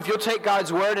If you'll take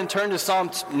God's word and turn to Psalm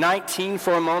 19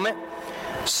 for a moment.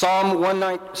 Psalm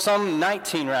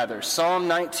 19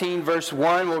 verse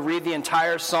 1. We'll read the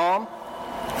entire psalm.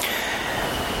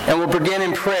 And we'll begin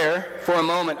in prayer for a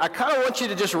moment. I kind of want you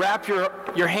to just wrap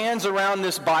your hands around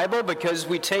this Bible because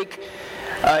we take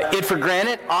it for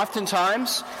granted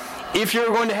oftentimes. If you're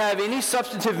going to have any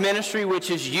substantive ministry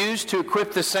which is used to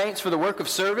equip the saints for the work of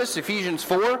service, Ephesians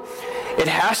 4, it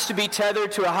has to be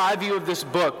tethered to a high view of this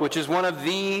book, which is one of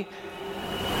the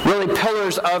really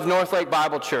pillars of Northlake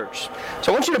Bible Church.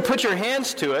 So I want you to put your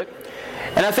hands to it.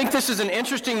 And I think this is an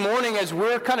interesting morning as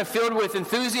we're kind of filled with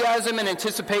enthusiasm and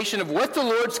anticipation of what the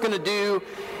Lord's going to do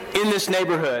in this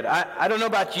neighborhood. I don't know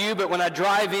about you, but when I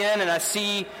drive in and I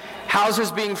see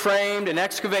houses being framed and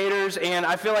excavators, and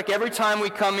I feel like every time we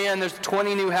come in, there's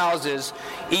 20 new houses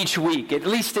each week. At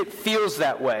least it feels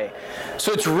that way.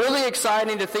 So it's really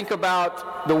exciting to think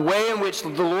about the way in which the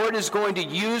Lord is going to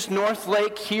use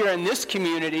Northlake here in this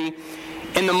community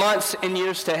in the months and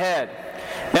years ahead.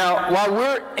 Now, while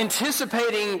we're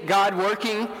anticipating God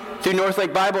working through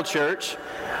Northlake Bible Church,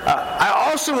 I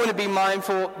also want to be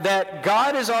mindful that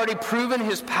God has already proven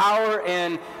His power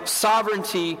and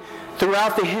sovereignty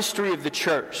throughout the history of the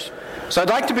church. So I'd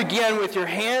like to begin with your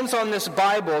hands on this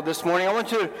Bible this morning. I want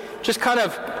to just kind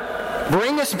of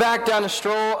bring us back down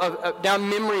down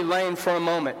memory lane for a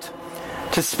moment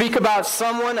to speak about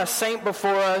someone, a saint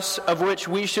before us, of which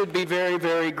we should be very,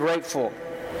 very grateful.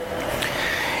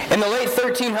 In the late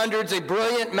 1300s, a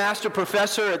brilliant master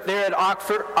professor there at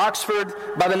Oxford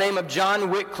by the name of John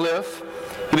Wycliffe,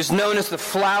 he was known as the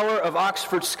flower of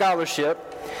Oxford scholarship,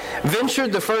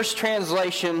 ventured the first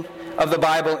translation of the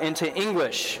Bible into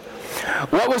English.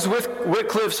 What was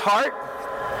Wycliffe's heart?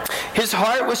 His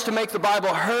heart was to make the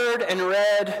Bible heard and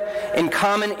read in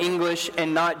common English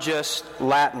and not just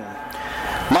Latin.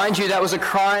 Mind you, that was a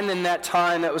crime in that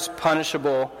time that was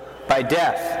punishable by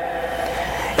death.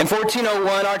 In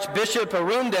 1401, Archbishop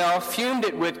Arundel fumed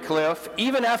at Wycliffe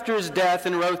even after his death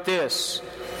and wrote this.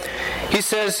 He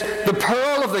says, "The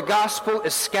pearl of the gospel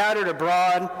is scattered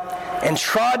abroad and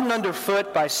trodden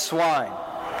underfoot by swine.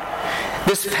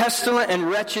 This pestilent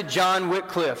and wretched John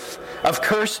Wycliffe, of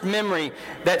cursed memory,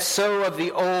 that sow of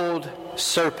the old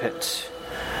serpent."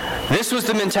 This was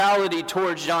the mentality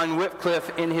towards John Wycliffe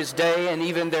in his day and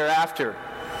even thereafter.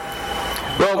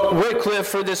 Well, Wycliffe,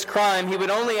 for this crime, he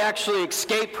would only actually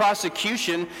escape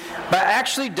prosecution by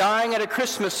actually dying at a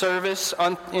Christmas service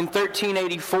in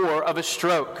 1384 of a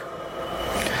stroke.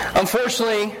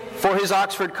 Unfortunately, for his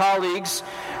Oxford colleagues,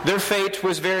 their fate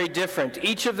was very different.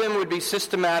 Each of them would be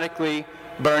systematically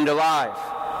burned alive.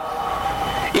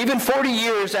 Even 40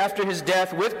 years after his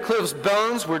death, Wycliffe's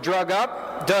bones were dug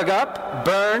up,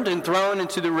 burned, and thrown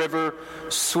into the river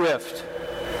Swift.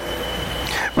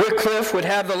 Wycliffe would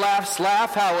have the last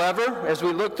laugh, however, as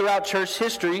we look throughout church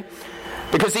history,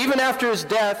 because even after his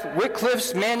death,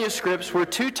 Wycliffe's manuscripts were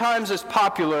 2 times as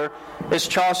popular as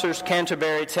Chaucer's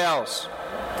Canterbury Tales.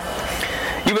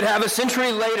 You would have a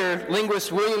century later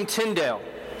linguist William Tyndale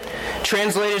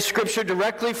translated Scripture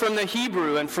directly from the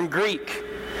Hebrew and from Greek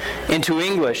into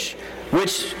English,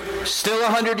 which still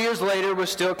 100 years later was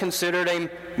still considered a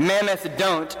mammoth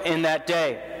don't in that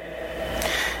day.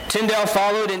 Tyndale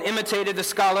followed and imitated the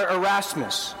scholar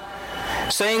Erasmus,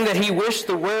 saying that he wished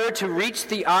the word to reach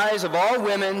the eyes of all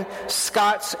women,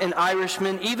 Scots and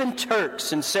Irishmen, even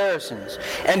Turks and Saracens,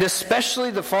 and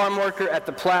especially the farm worker at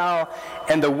the plow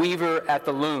and the weaver at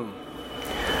the loom.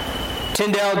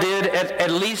 Tyndale did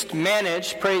at least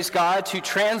manage, praise God, to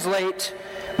translate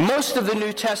most of the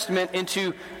New Testament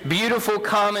into beautiful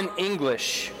common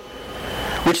English,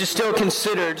 which is still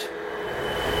considered,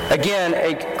 again,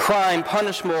 a crime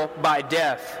punishable by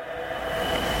death.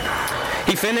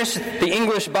 He finished the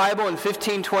English Bible in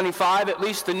 1525, at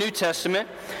least the New Testament,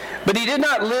 but he did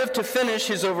not live to finish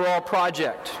his overall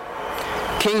project.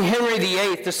 King Henry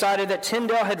VIII decided that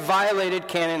Tyndale had violated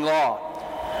canon law,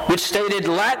 which stated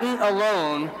Latin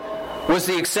alone was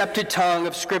the accepted tongue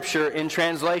of Scripture in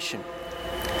translation.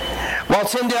 While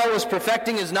Tyndale was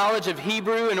perfecting his knowledge of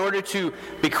Hebrew in order to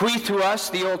bequeath to us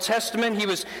the Old Testament, he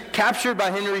was captured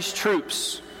by Henry's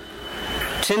troops.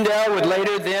 Tyndale would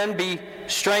later then be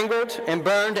strangled and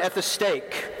burned at the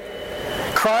stake,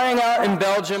 crying out in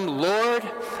Belgium, "Lord,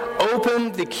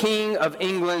 open the King of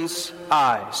England's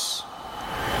eyes."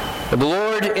 The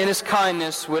Lord, in His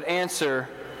kindness, would answer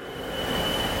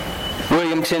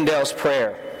William Tyndale's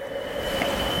prayer.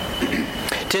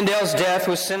 Tyndale's death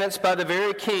was sentenced by the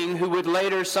very king who would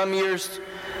later, some years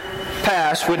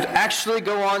past, would actually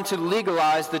go on to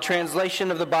legalize the translation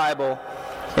of the Bible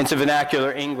into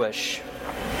vernacular English.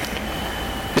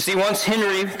 You see, once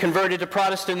Henry converted to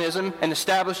Protestantism and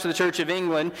established the Church of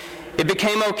England, it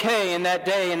became okay in that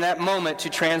day, in that moment, to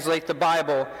translate the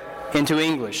Bible into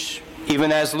English,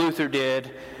 even as Luther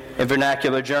did in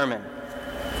vernacular German.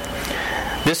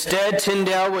 This dead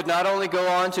Tyndale would not only go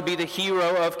on to be the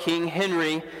hero of King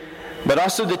Henry, but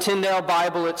also the Tyndale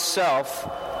Bible itself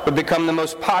would become the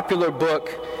most popular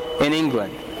book in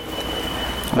England.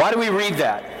 Why do we read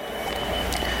that?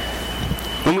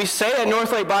 When we say at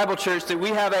Northlake Bible Church that we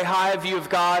have a high view of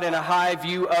God and a high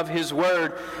view of His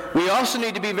Word, we also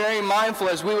need to be very mindful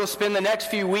as we will spend the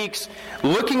next few weeks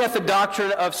looking at the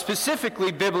doctrine of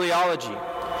specifically bibliology.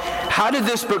 How did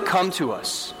this book come to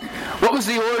us? What was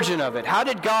the origin of it? How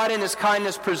did God in His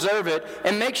kindness preserve it?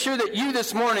 And make sure that you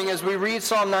this morning, as we read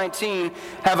Psalm 19,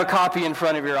 have a copy in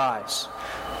front of your eyes.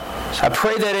 So I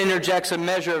pray that interjects a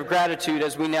measure of gratitude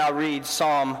as we now read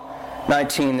Psalm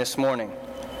 19 this morning.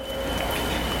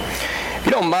 If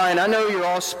you don't mind, I know you're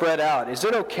all spread out. Is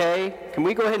it okay? Can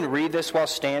we go ahead and read this while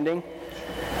standing?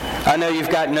 I know you've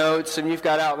got notes and you've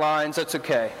got outlines. That's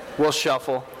okay. We'll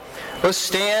shuffle. Let's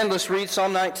stand. Let's read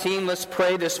Psalm 19. Let's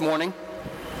pray this morning.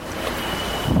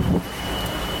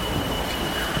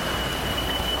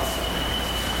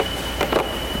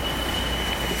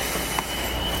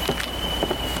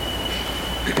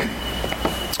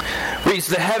 Reads,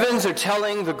 "The heavens are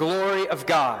telling the glory of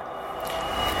God,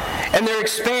 and their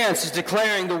expanse is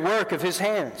declaring the work of His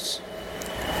hands.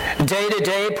 Day to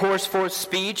day pours forth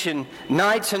speech, and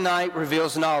night to night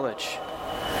reveals knowledge.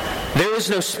 There is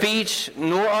no speech,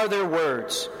 nor are there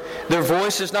words. Their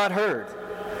voice is not heard.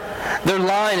 Their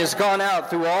line has gone out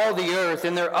through all the earth,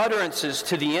 and their utterances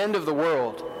to the end of the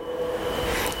world.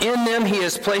 In them He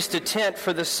has placed a tent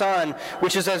for the sun,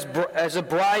 which is as a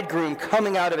bridegroom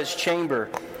coming out of his chamber.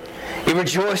 It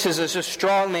rejoices as a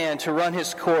strong man to run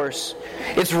his course.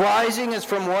 Its rising is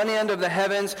from one end of the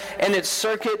heavens, and its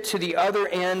circuit to the other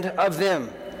end of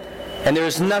them. And there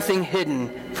is nothing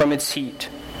hidden from its heat.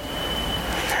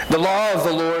 The law of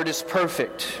the Lord is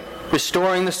perfect,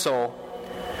 restoring the soul.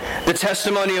 The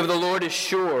testimony of the Lord is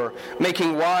sure,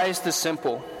 making wise the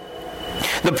simple.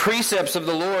 The precepts of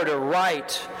the Lord are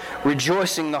right,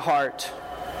 rejoicing the heart.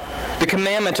 The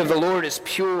commandment of the Lord is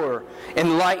pure,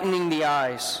 enlightening the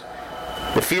eyes.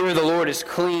 The fear of the Lord is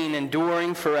clean,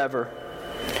 enduring forever.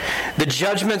 The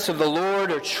judgments of the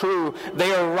Lord are true.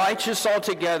 They are righteous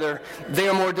altogether. They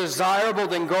are more desirable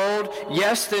than gold,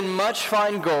 yes, than much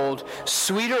fine gold,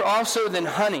 sweeter also than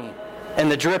honey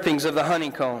and the drippings of the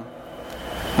honeycomb.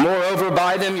 Moreover,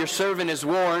 by them your servant is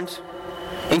warned.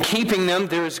 In keeping them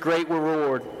there is great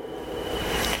reward.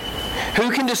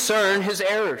 Who can discern his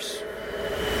errors?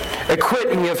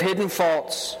 Acquit me of hidden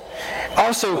faults.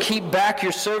 Also keep back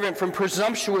your servant from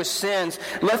presumptuous sins.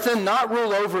 Let them not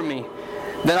rule over me.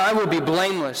 Then I will be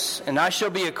blameless, and I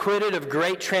shall be acquitted of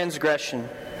great transgression.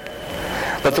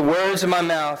 Let the words of my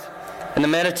mouth and the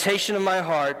meditation of my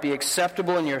heart be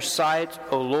acceptable in your sight,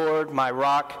 O Lord, my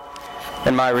rock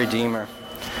and my redeemer."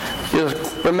 You'll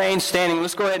remain standing.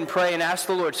 Let's go ahead and pray and ask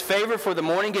the Lord's favor for the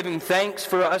morning, giving thanks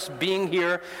for us being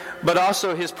here, but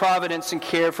also His providence and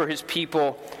care for His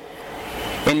people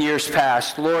in years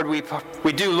past. Lord, we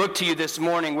do look to You this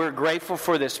morning. We're grateful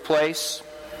for this place.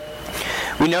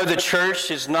 We know the church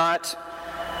is not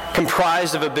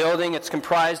comprised of a building. It's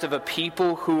comprised of a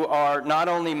people who are not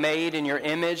only made in Your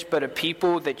image, but a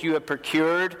people that You have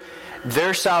procured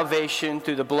their salvation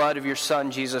through the blood of Your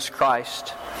Son, Jesus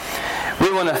Christ.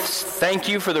 We want to thank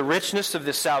You for the richness of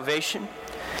this salvation.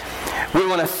 We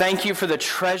want to thank You for the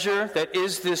treasure that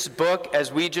is this book,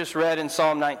 as we just read in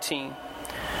Psalm 19.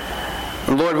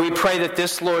 Lord, we pray that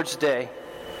this Lord's Day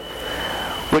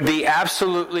would be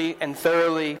absolutely and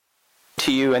thoroughly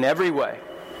to You in every way.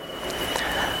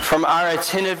 From our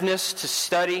attentiveness to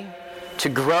study, to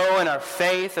grow in our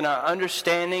faith and our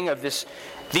understanding of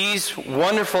these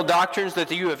wonderful doctrines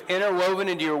that You have interwoven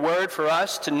into Your Word for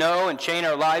us to know and chain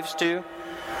our lives to.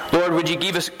 Lord, would You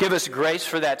give us grace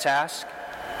for that task?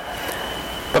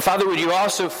 But Father, would You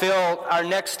also fill our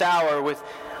next hour with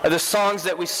the songs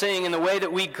that we sing in the way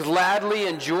that we gladly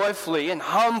and joyfully and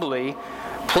humbly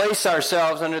place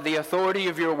ourselves under the authority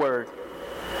of Your Word.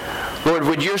 Lord,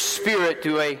 would Your Spirit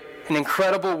do an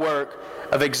incredible work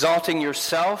of exalting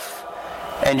Yourself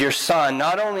and Your Son,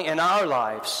 not only in our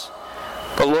lives,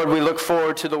 but Lord, we look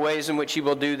forward to the ways in which You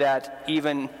will do that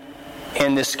even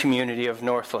in this community of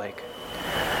Northlake.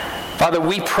 Father,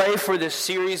 we pray for this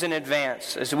series in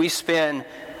advance as we spend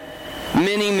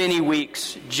many, many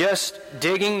weeks just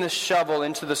digging the shovel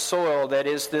into the soil that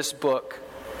is this book.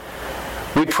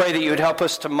 We pray that You would help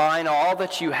us to mine all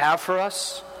that You have for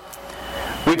us.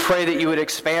 We pray that You would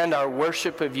expand our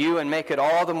worship of You and make it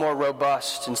all the more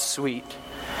robust and sweet.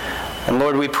 And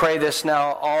Lord, we pray this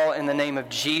now all in the name of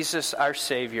Jesus, our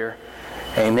Savior.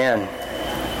 Amen.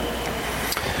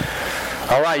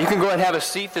 All right, you can go ahead and have a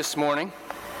seat this morning.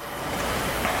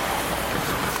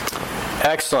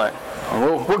 Excellent.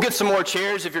 We'll get some more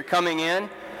chairs if you're coming in.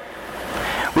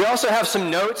 We also have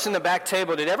some notes in the back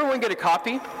table. Did everyone get a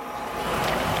copy?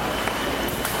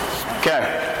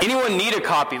 Okay. Anyone need a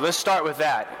copy? Let's start with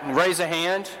that. Raise a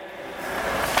hand.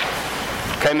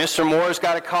 Okay, Mr. Moore's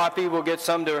got a copy. We'll get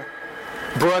some to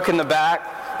Brooke in the back.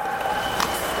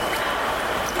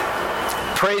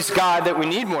 Praise God that we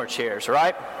need more chairs,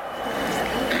 right?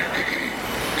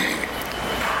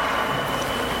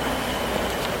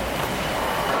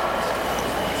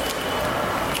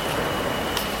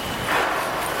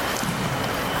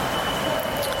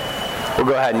 We'll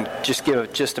go ahead and just give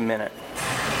it just a minute.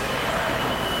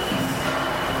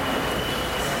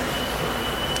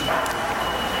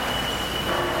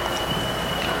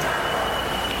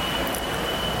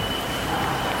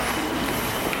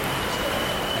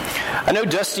 I know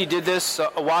Dusty did this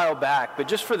a while back, but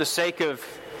just for the sake of,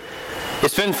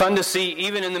 it's been fun to see,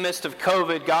 even in the midst of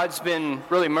COVID, God's been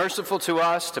really merciful to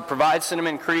us to provide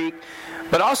Cinnamon Creek,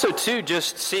 but also, too,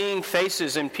 just seeing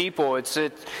faces in people. It's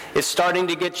starting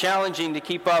to get challenging to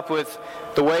keep up with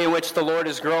the way in which the Lord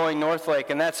is growing Northlake,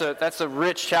 and that's a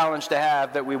rich challenge to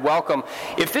have that we welcome.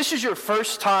 If this is your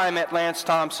first time at Lance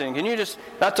Thompson, can you just,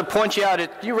 not to point you out,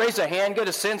 you raise a hand, get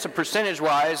a sense of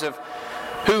percentage-wise of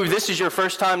who this is your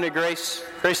first time to grace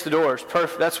the doors.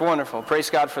 Perfect. That's wonderful.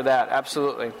 Praise God for that.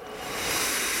 Absolutely.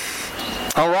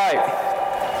 All right.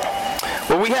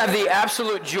 Well, we have the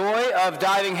absolute joy of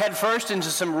diving headfirst into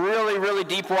some really, really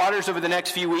deep waters over the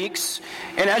next few weeks.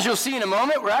 And as you'll see in a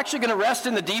moment, we're actually going to rest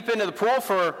in the deep end of the pool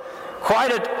for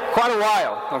quite a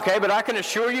while, okay? But I can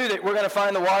assure you that we're going to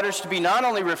find the waters to be not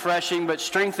only refreshing, but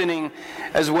strengthening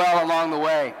as well along the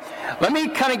way. Let me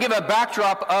kind of give a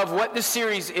backdrop of what this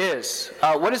series is.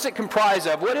 What does it comprise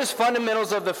of? What is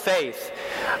Fundamentals of the Faith?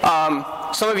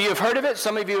 Some of you have heard of it,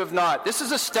 some of you have not. This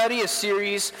is a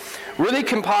series really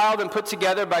compiled and put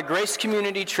together by Grace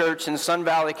Community Church in Sun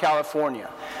Valley, California.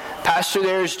 Pastor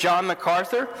there is John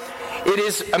MacArthur. It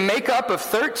is a makeup of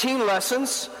 13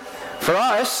 lessons. For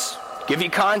us, give you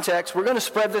context, we're going to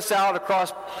spread this out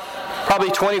across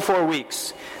probably 24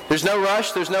 weeks. There's no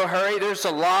rush, there's no hurry. There's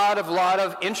a lot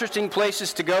of interesting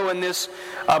places to go in this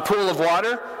pool of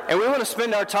water, and we want to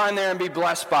spend our time there and be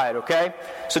blessed by it, okay?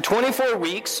 So 24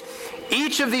 weeks.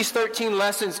 Each of these 13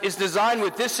 lessons is designed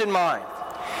with this in mind.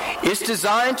 It's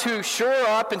designed to shore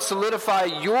up and solidify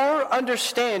your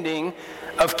understanding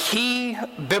of key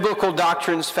biblical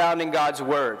doctrines found in God's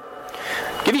Word.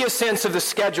 Give you a sense of the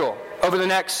schedule over the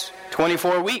next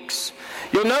 24 weeks.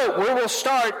 You'll note where we'll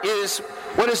start is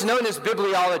what is known as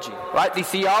bibliology, right? The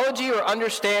theology or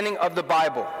understanding of the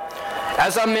Bible.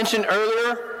 As I mentioned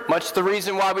earlier, much the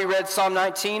reason why we read Psalm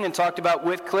 19 and talked about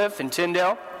Wycliffe and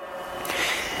Tyndale.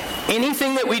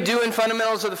 Anything that we do in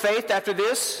Fundamentals of the Faith after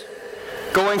this,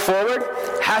 going forward,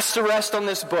 has to rest on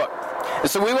this book. And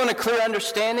so we want a clear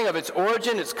understanding of its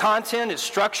origin, its content, its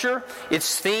structure,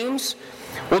 its themes.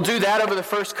 We'll do that over the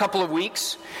first couple of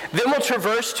weeks. Then we'll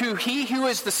traverse to He who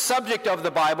is the subject of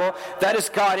the Bible, that is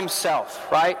God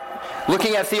Himself, right?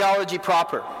 Looking at theology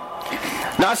proper.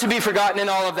 Not to be forgotten in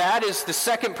all of that is the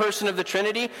second person of the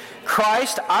Trinity,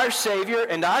 Christ, our Savior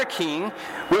and our King.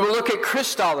 We will look at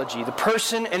Christology, the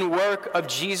person and work of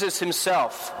Jesus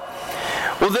Himself.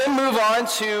 We'll then move on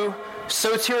to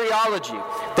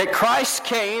soteriology, that Christ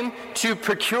came to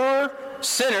procure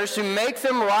sinners, to make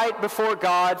them right before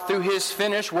God through His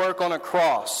finished work on a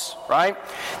cross, right?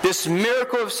 This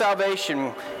miracle of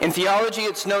salvation. In theology,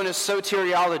 it's known as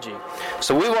soteriology.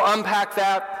 So we will unpack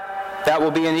that. That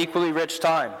will be an equally rich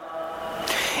time.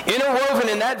 Interwoven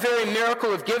in that very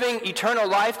miracle of giving eternal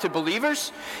life to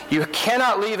believers, you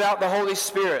cannot leave out the Holy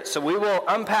Spirit. So we will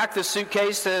unpack the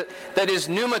suitcase that is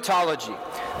pneumatology,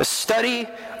 the study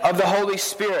of the Holy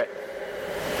Spirit.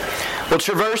 We'll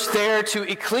traverse there to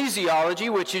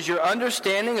ecclesiology, which is your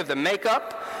understanding of the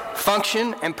makeup,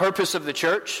 function, and purpose of the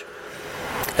church.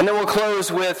 And then we'll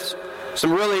close with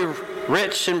some really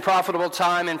rich and profitable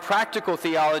time in practical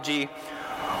theology,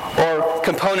 or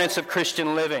components of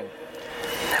Christian living.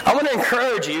 I want to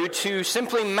encourage you to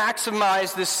simply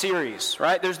maximize this series,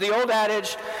 right? There's the old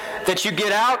adage that you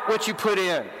get out what you put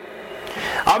in.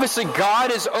 Obviously,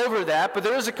 God is over that, but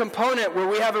there is a component where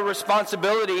we have a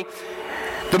responsibility.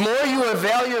 The more you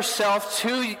avail yourself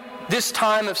to this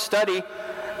time of study,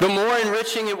 the more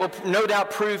enriching it will no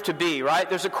doubt prove to be, right?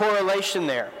 There's a correlation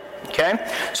there.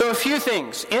 Okay? So a few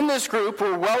things. In this group,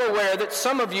 we're well aware that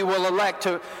some of you will elect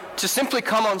to simply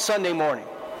come on Sunday morning.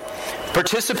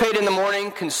 Participate in the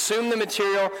morning, consume the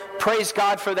material, praise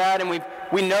God for that, and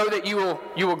we know that you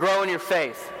will grow in your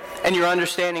faith and your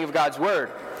understanding of God's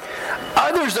Word.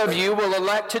 Others of you will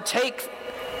elect to take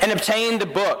and obtain the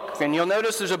book, and you'll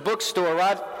notice there's a bookstore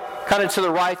right kind of to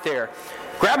the right there.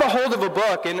 Grab a hold of a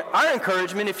book, and our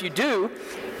encouragement, if you do,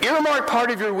 earmark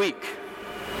part of your week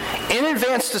in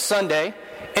advance to Sunday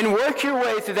and work your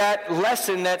way through that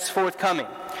lesson that's forthcoming.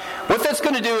 What that's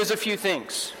going to do is a few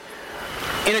things.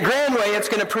 In a grand way, it's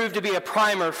going to prove to be a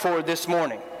primer for this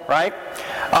morning, right?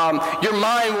 Your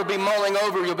mind will be mulling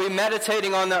over. You'll be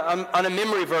meditating on a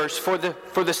memory verse for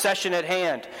the session at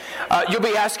hand. You'll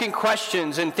be asking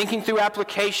questions and thinking through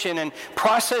application and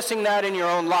processing that in your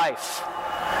own life.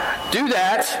 Do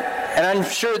that, and I'm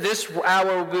sure this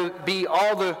hour will be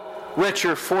all the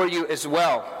richer for you as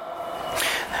well.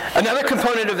 Another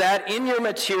component of that, in your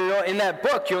material, in that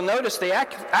book, you'll notice they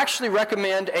actually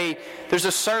recommend there's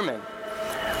a sermon.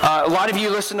 A lot of you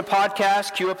listen to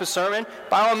podcasts, queue up a sermon.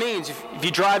 By all means, if you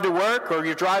drive to work or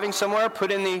you're driving somewhere,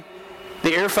 put in the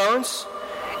earphones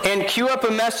and queue up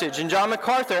a message. And John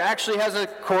MacArthur actually has a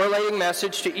correlating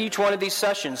message to each one of these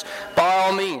sessions. By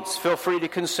all means, feel free to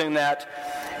consume that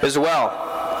as well.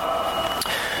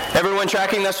 Everyone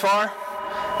tracking thus far?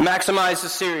 Maximize the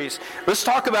series. Let's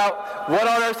talk about what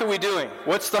on earth are we doing?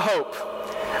 What's the hope?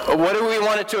 What do we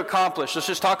want it to accomplish? Let's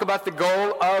just talk about the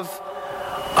goal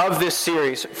of this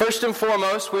series. First and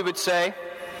foremost, we would say,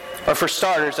 or for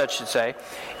starters, I should say,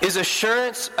 is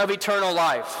assurance of eternal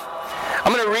life.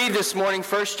 I'm going to read this morning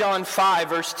 1 John 5,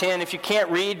 verse 10. If you can't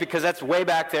read, because that's way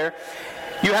back there,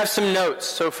 you have some notes,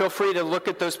 so feel free to look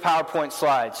at those PowerPoint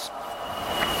slides.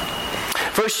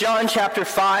 1 John chapter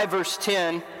 5, verse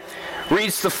 10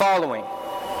 reads the following.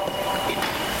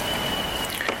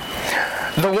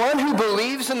 The one who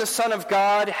believes in the Son of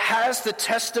God has the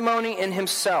testimony in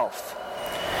himself.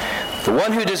 The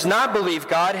one who does not believe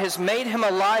God has made him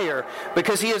a liar,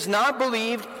 because he has not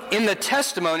believed in the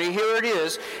testimony, here it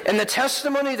is, in the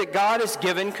testimony that God has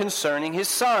given concerning his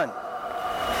Son.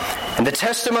 And the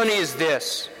testimony is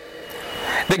this,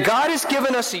 that God has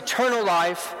given us eternal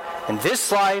life, and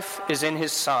this life is in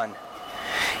his Son.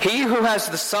 He who has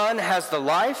the Son has the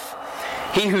life.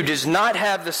 He who does not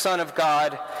have the Son of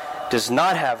God does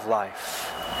not have life.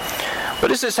 What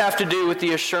does this have to do with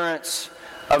the assurance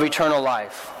of eternal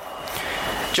life?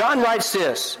 John writes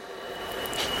this,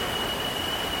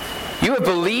 you have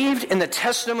believed in the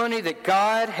testimony that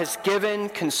God has given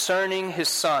concerning his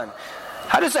Son.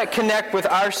 How does that connect with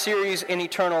our series in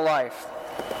eternal life?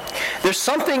 There's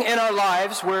something in our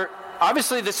lives where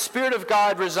obviously the Spirit of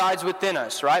God resides within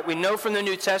us, right? We know from the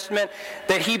New Testament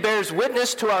that he bears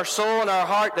witness to our soul and our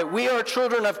heart that we are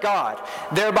children of God.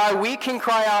 Thereby we can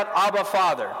cry out, Abba,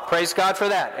 Father. Praise God for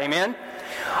that. Amen?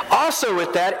 Also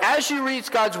with that, as you read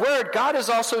God's Word, God is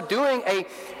also doing an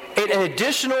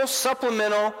additional,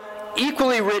 supplemental,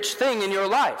 equally rich thing in your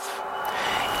life.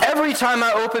 Every time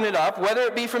I open it up, whether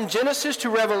it be from Genesis to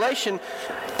Revelation,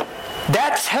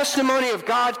 that testimony of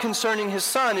God concerning his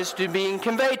Son is being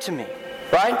conveyed to me,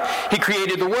 right? He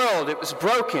created the world. It was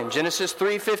broken. Genesis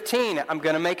 3:15, I'm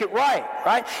going to make it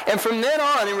right? And from then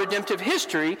on in redemptive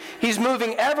history, he's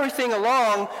moving everything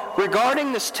along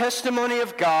regarding this testimony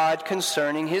of God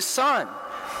concerning his Son.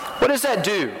 What does that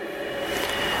do?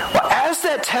 Well, as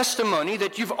that testimony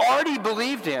that you've already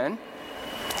believed in,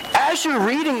 as you're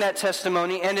reading that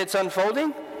testimony and it's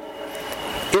unfolding,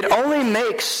 it only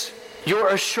makes your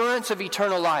assurance of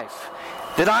eternal life,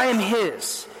 that I am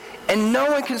his, and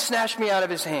no one can snatch me out of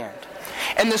his hand.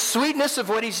 And the sweetness of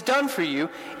what he's done for you,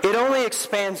 it only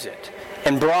expands it,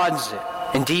 and broadens it,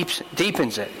 and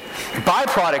deepens it. The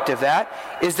byproduct of that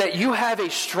is that you have a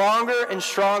stronger and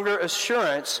stronger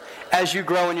assurance as you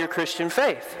grow in your Christian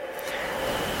faith.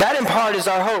 That in part is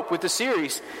our hope with the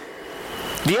series.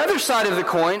 The other side of the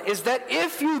coin is that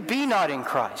if you be not in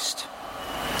Christ,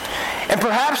 and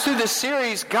perhaps through this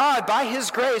series, God, by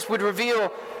his grace, would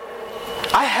reveal,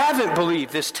 I haven't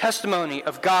believed this testimony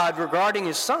of God regarding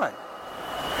his Son.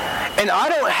 And I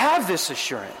don't have this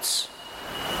assurance.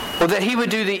 Well, that he would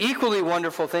do the equally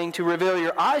wonderful thing to reveal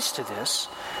your eyes to this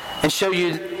and show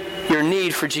you your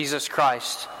need for Jesus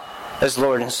Christ as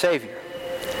Lord and Savior.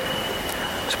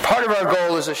 So part of our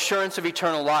goal is assurance of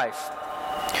eternal life.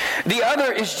 The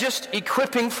other is just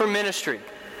equipping for ministry.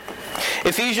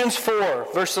 Ephesians 4,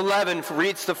 verse 11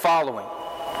 reads the following.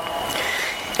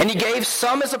 And he gave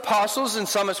some as apostles, and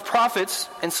some as prophets,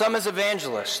 and some as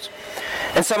evangelists,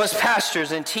 and some as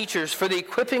pastors and teachers for the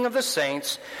equipping of the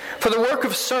saints, for the work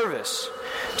of service,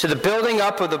 to the building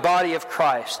up of the body of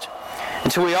Christ,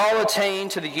 until we all attain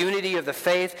to the unity of the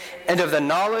faith and of the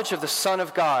knowledge of the Son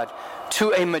of God,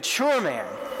 to a mature man,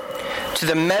 to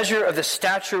the measure of the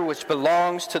stature which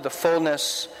belongs to the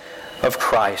fullness of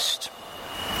Christ.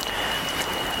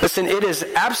 Listen, it is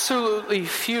absolutely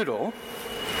futile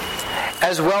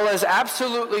as well as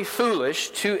absolutely foolish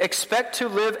to expect to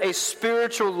live a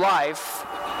spiritual life,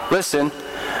 listen,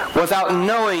 without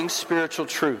knowing spiritual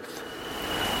truth.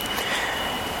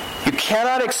 You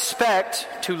cannot expect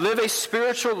to live a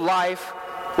spiritual life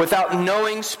without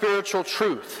knowing spiritual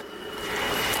truth.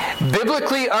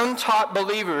 Biblically untaught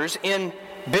believers in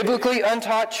biblically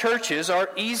untaught churches are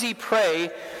easy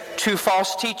prey to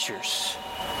false teachers.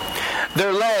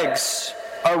 Their legs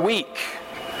are weak.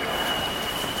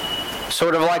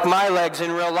 Sort of like my legs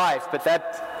in real life, but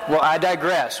I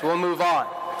digress. We'll move on.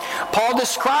 Paul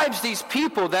describes these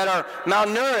people that are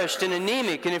malnourished and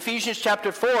anemic. In Ephesians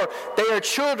chapter 4, they are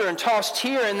children tossed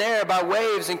here and there by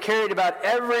waves and carried about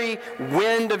every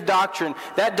wind of doctrine.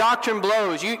 That doctrine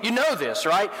blows. You know this,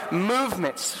 right?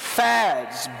 Movements,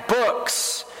 fads,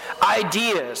 books,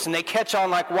 ideas, and they catch on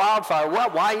like wildfire.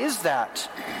 Why is that?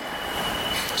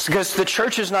 It's because the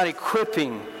church is not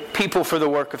equipping people for the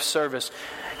work of service,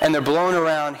 and they're blown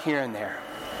around here and there.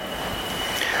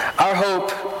 Our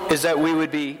hope is that we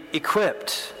would be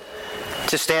equipped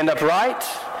to stand upright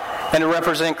and to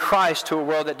represent Christ to a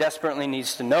world that desperately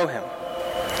needs to know Him.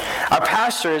 Our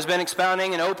pastor has been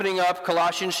expounding and opening up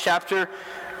Colossians chapter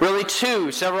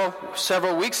 2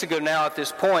 several weeks ago now at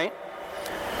this point,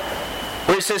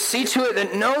 where it says, "See to it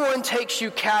that no one takes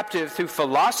you captive through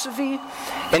philosophy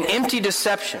and empty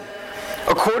deception,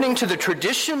 according to the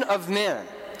tradition of men,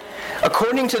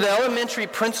 according to the elementary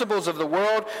principles of the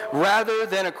world, rather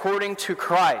than according to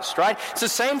Christ." Right? It's the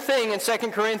same thing in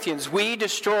 2 Corinthians. We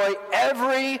destroy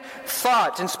every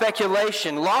thought and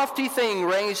speculation, lofty thing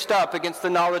raised up against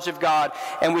the knowledge of God,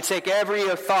 and we take every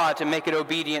thought and make it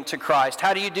obedient to Christ.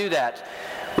 How do you do that?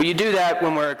 Well, you do that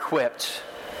when we're equipped.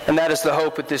 And that is the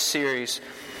hope with this series.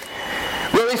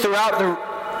 Really,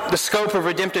 throughout the scope of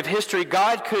redemptive history,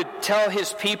 God could tell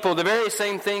His people the very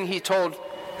same thing He told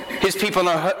His people in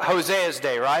Hosea's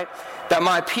day, right? That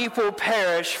my people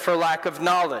perish for lack of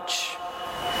knowledge.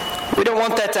 We don't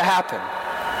want that to happen.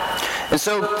 And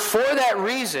so for that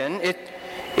reason,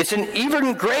 it's an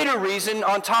even greater reason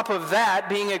on top of that,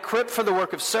 being equipped for the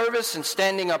work of service and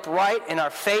standing upright in our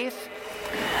faith,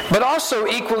 but also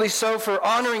equally so for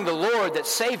honoring the Lord that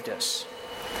saved us.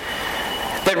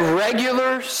 That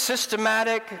regular,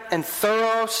 systematic, and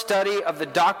thorough study of the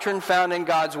doctrine found in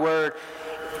God's Word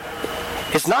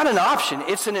is not an option,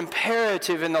 it's an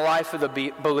imperative in the life of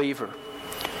the believer.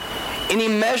 Any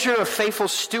measure of faithful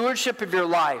stewardship of your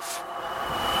life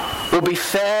will be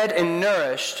fed and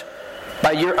nourished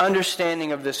by your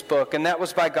understanding of this book, and that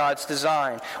was by God's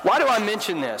design. Why do I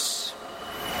mention this?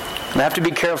 And I have to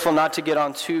be careful not to get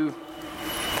on too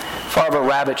far of a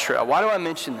rabbit trail. Why do I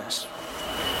mention this?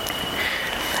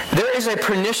 There is a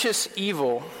pernicious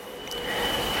evil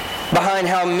behind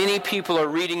how many people are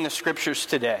reading the Scriptures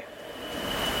today.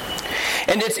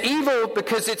 And it's evil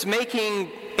because it's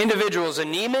making individuals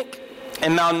anemic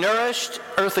and malnourished,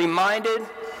 earthly minded,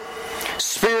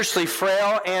 spiritually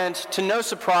frail, and, to no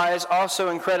surprise, also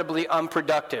incredibly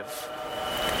unproductive.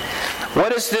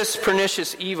 What is this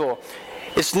pernicious evil?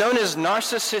 It's known as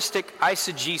narcissistic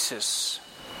eisegesis.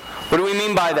 What do we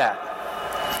mean by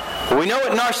that? Well, we know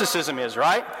what narcissism is,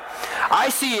 right? I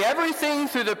see everything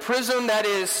through the prism that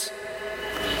is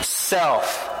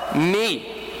self,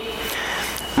 me.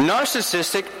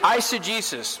 Narcissistic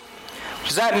eisegesis. What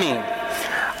does that mean?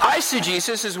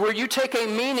 Eisegesis is where you take a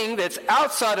meaning that's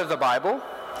outside of the Bible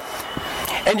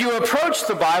and you approach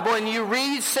the Bible and you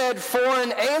read said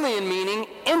foreign alien meaning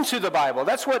into the Bible.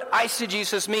 That's what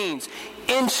eisegesis means,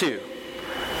 into.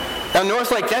 Now,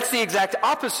 Northlake, that's the exact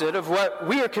opposite of what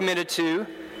we are committed to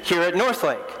here at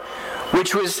Northlake,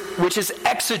 which is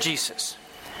exegesis.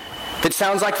 If it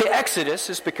sounds like the Exodus,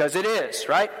 it's because it is,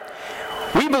 right?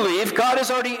 We believe God has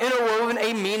already interwoven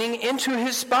a meaning into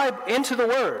His Bible, into the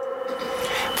Word.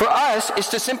 For us, is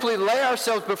to simply lay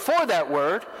ourselves before that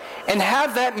Word and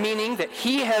have that meaning that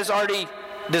He has already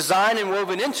designed and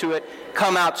woven into it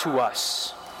come out to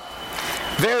us.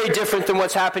 Very different than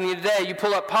what's happening today. You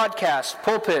pull up podcasts,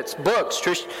 pulpits, books,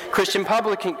 Christian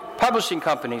publishing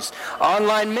companies,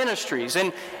 online ministries.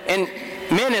 And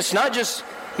men, it's not just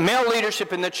male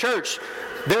leadership in the church.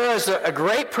 There is a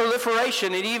great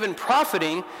proliferation and even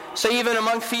profiting, say even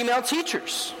among female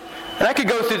teachers. And I could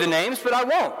go through the names, but I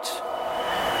won't.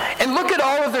 And look at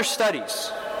all of their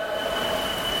studies.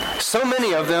 So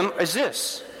many of them is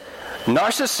this: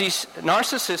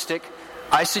 narcissistic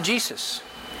eisegesis.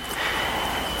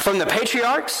 From the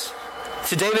patriarchs,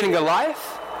 to David and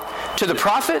Goliath, to the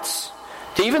prophets,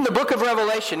 to even the book of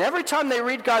Revelation, every time they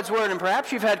read God's Word, and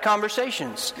perhaps you've had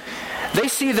conversations, they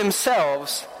see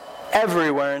themselves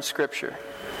everywhere in Scripture.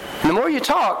 And the more you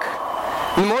talk,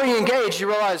 and the more you engage, you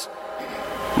realize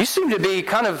you seem to be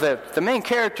kind of the main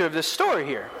character of this story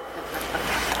here.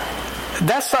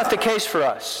 That's not the case for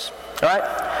us, right?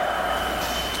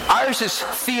 Ours is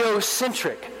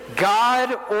theocentric,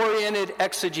 God-oriented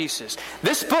exegesis.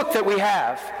 This book that we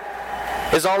have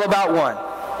is all about one,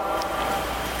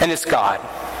 and it's God.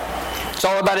 It's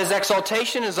all about His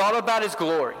exaltation. It's all about His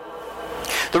glory.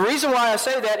 The reason why I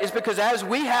say that is because as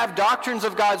we have doctrines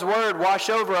of God's Word wash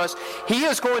over us, He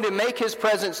is going to make His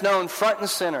presence known front and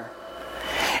center.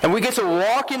 And we get to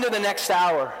walk into the next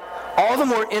hour all the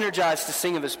more energized to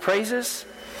sing of His praises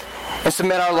and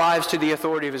submit our lives to the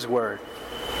authority of His Word.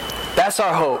 That's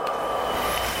our hope.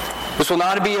 This will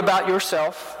not be about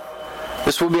yourself.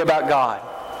 This will be about God.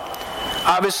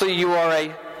 Obviously, you are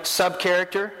a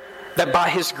sub-character that by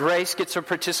His grace gets to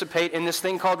participate in this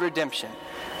thing called redemption,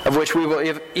 of which we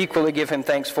will equally give Him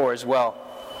thanks for as well.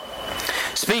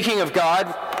 Speaking of God,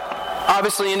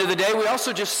 obviously, end of the day, we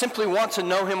also just simply want to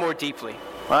know Him more deeply,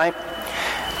 right?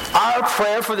 Our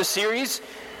prayer for the series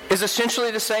is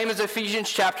essentially the same as Ephesians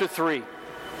chapter 3.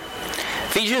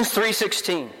 Ephesians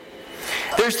 3:16.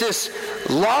 There's this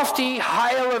lofty,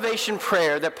 high elevation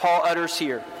prayer that Paul utters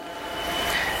here.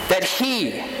 That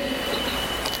He,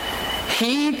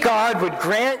 God, would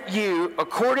grant you,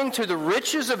 according to the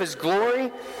riches of His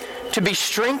glory, to be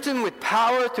strengthened with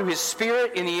power through His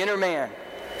Spirit in the inner man,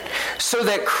 so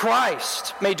that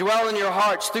Christ may dwell in your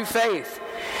hearts through faith,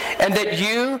 and that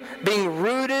you, being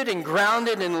rooted and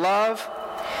grounded in love,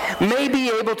 may be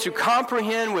able to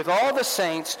comprehend with all the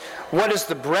saints what is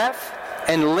the breadth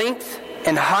and length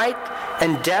and height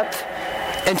and depth,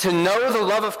 and to know the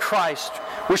love of Christ,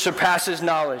 which surpasses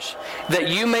knowledge, that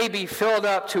you may be filled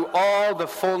up to all the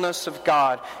fullness of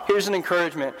God. Here's an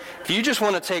encouragement. If you just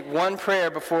want to take one prayer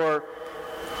before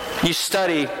you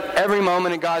study every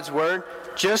moment in God's Word,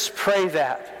 just pray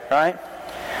that, right?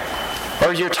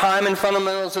 Or your time in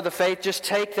fundamentals of the faith, just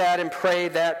take that and pray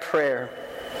that prayer.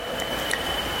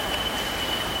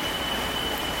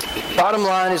 Bottom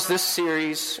line is this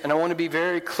series, and I want to be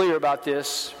very clear about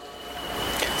this.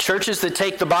 Churches that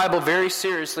take the Bible very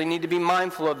seriously need to be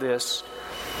mindful of this.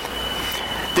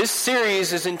 This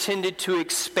series is intended to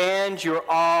expand your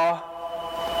awe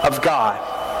of God,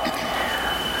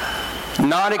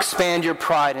 not expand your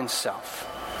pride in self.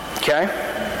 Okay?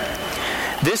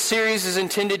 This series is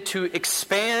intended to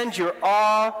expand your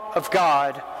awe of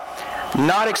God,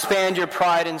 not expand your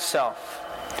pride in self.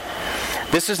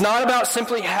 This is not about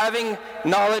simply having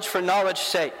knowledge for knowledge's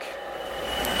sake.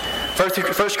 1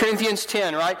 Corinthians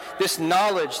 10, right? This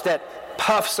knowledge that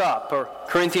puffs up, or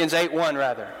Corinthians 8:1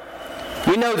 rather.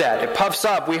 We know that. It puffs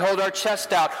up. We hold our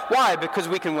chest out. Why? Because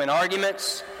we can win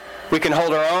arguments. We can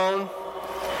hold our own.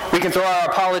 We can throw our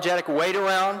apologetic weight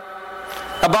around.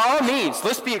 Now, by all means,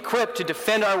 let's be equipped to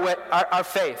defend our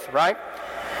faith, right?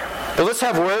 But let's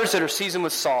have words that are seasoned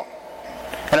with salt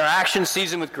and our actions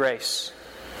seasoned with grace.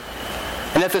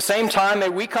 And at the same time, may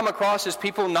we come across as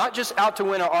people not just out to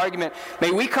win an argument,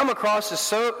 may we come across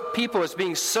as people as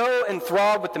being so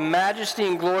enthralled with the majesty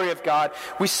and glory of God,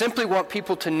 we simply want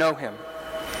people to know Him.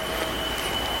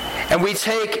 And we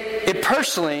take it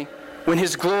personally when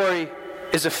His glory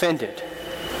is offended.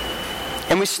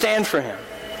 And we stand for Him.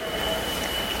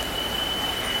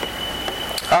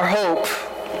 Our hope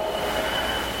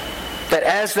that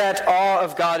as that awe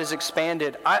of God is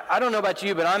expanded, I don't know about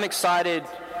you, but I'm excited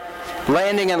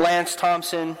landing in Lance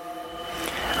Thompson.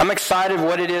 I'm excited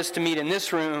what it is to meet in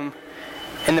this room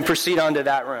and then proceed on to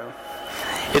that room.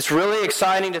 It's really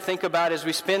exciting to think about as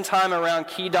we spend time around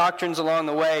key doctrines along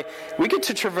the way. We get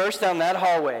to traverse down that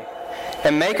hallway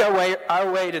and make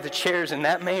our way to the chairs in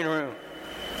that main room.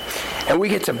 And we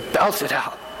get to belt it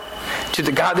out to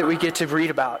the God that we get to read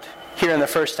about here in the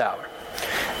first hour.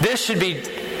 This should be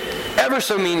ever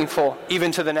so meaningful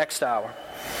even to the next hour.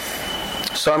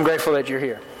 So I'm grateful that you're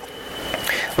here.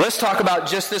 Let's talk about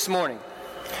just this morning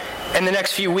and the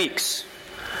next few weeks.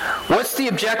 What's the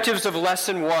objectives of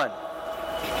lesson 1?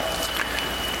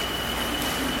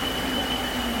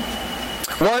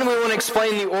 One, we want to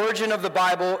explain the origin of the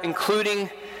Bible, including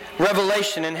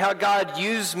Revelation, and how God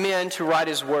used men to write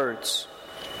His words.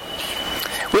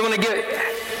 We want to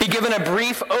be given a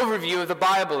brief overview of the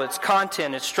Bible, its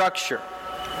content, its structure,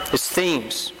 its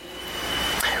themes.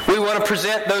 We want to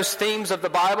present those themes of the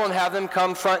Bible and have them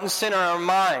come front and center in our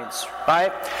minds,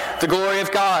 right? The glory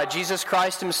of God, Jesus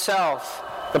Christ Himself,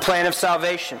 the plan of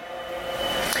salvation.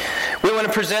 We want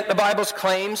to present the Bible's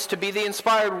claims to be the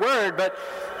inspired word, but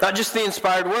not just the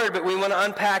inspired word, but we want to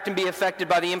unpack and be affected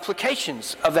by the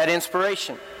implications of that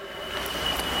inspiration.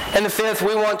 And the fifth,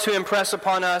 we want to impress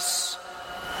upon us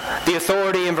the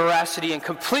authority and veracity and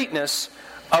completeness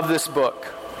of this book,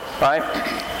 right?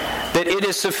 That it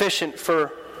is sufficient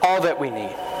for all that we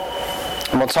need.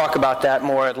 And we'll talk about that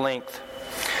more at length.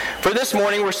 For this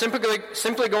morning, we're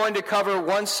simply going to cover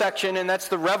one section, and that's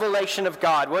the revelation of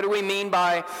God. What do we mean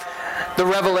by the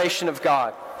revelation of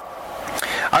God?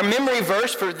 Our memory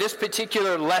verse for this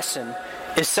particular lesson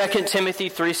is 2 Timothy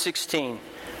 3:16.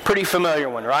 Pretty familiar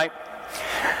one, right?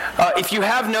 If you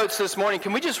have notes this morning,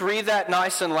 can we just read that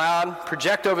nice and loud?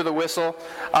 Project over the whistle.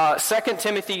 2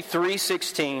 Timothy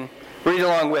 3:16. Read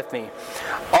along with me.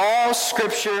 All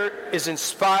Scripture is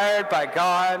inspired by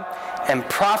God and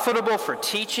profitable for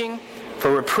teaching, for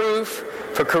reproof,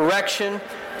 for correction,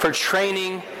 for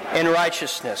training in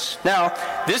righteousness. Now,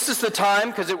 this is the time,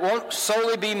 because it won't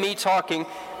solely be me talking,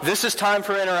 this is time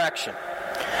for interaction.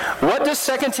 What does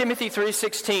 2 Timothy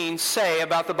 3:16 say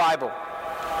about the Bible?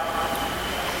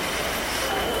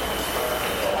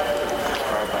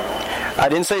 I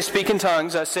didn't say speak in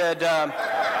tongues. I said,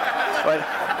 what?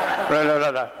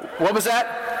 No. What was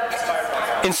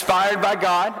that? Inspired by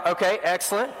God. Okay,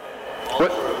 excellent.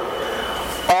 What?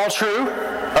 All true.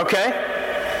 Okay.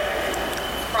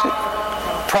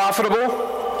 Profitable.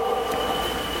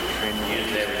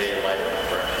 Used in everyday life.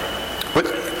 What?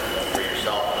 For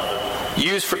yourself and others.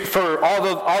 Used for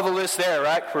all the lists there,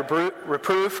 right?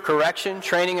 Reproof, correction,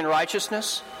 training in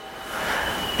righteousness.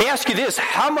 Let me ask you this.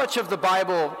 How much of the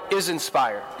Bible is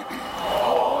inspired?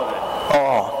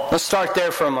 All. Let's start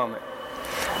there for a moment.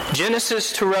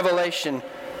 Genesis to Revelation,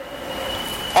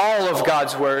 all of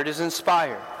God's Word is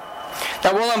inspired.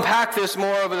 Now we'll unpack this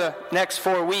more over the next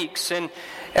 4 weeks. And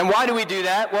why do we do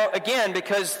that? Well, again,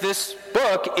 because this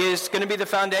book is going to be the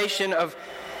foundation of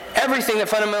everything that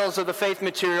Fundamentals of the Faith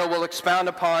material will expound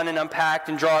upon and unpack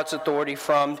and draw its authority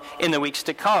from in the weeks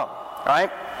to come.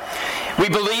 Right? We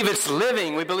believe it's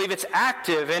living, we believe it's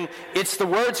active, and it's the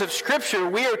words of Scripture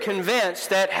we are convinced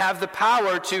that have the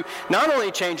power to not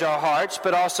only change our hearts,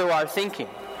 but also our thinking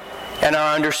and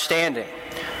our understanding.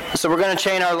 So we're going to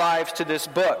chain our lives to this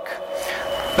book.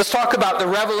 Let's talk about the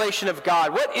revelation of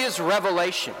God. What is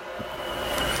revelation?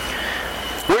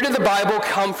 Where did the Bible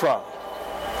come from?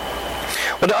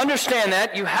 Well, to understand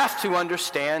that, you have to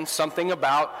understand something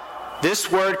about this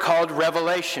word called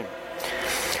revelation.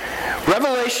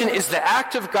 Revelation is the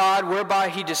act of God whereby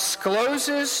He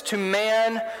discloses to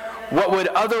man what would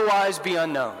otherwise be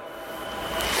unknown.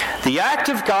 The act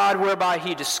of God whereby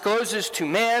He discloses to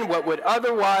man what would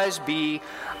otherwise be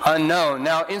unknown.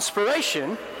 Now,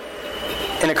 inspiration,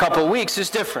 in a couple of weeks,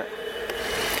 is different.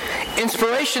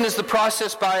 Inspiration is the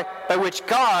process by which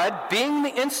God, being the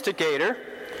instigator,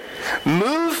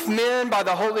 moved men by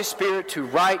the Holy Spirit to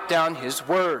write down His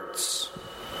words.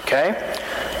 Okay?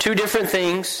 Two different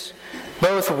things,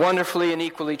 both wonderfully and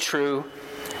equally true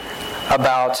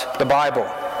about the Bible.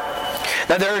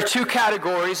 Now, there are two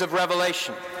categories of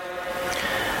revelation.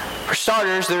 For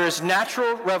starters, there is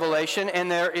natural revelation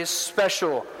and there is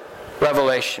special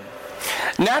revelation.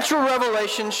 Natural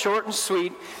revelation, short and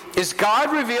sweet, is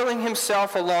God revealing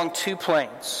Himself along two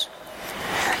planes.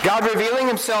 God revealing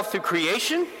Himself through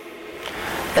creation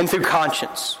and through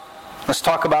conscience. Let's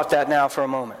talk about that now for a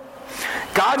moment.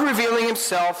 God revealing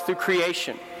Himself through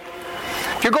creation.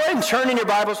 If you go ahead and turn in your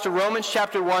Bibles to Romans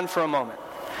chapter 1 for a moment.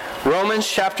 Romans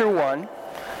chapter 1,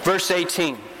 verse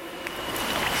 18.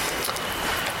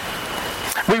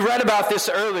 We read about this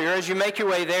earlier. As you make your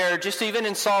way there, just even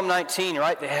in Psalm 19,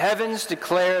 right? The heavens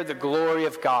declare the glory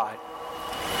of God.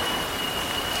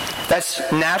 That's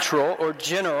natural or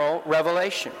general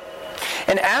revelation.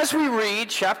 And as we read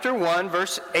chapter 1,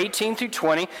 verse 18 through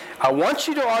 20, I want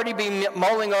you to already be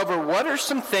mulling over what are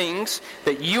some things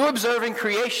that you observe in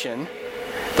creation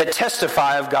that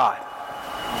testify of God.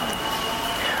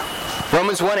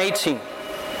 Romans 1:18.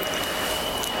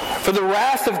 For the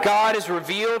wrath of God is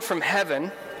revealed from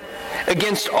heaven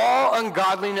against all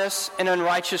ungodliness and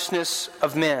unrighteousness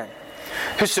of men,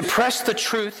 who suppress the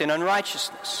truth in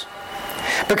unrighteousness.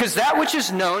 Because that which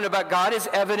is known about God is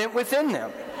evident within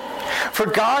them. For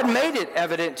God made it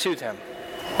evident to them.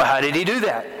 Well, how did He do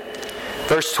that?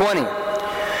 Verse 20.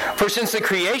 For since the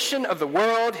creation of the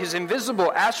world, His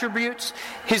invisible attributes,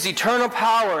 His eternal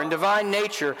power and divine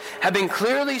nature have been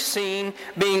clearly seen,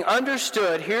 being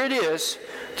understood, here it is,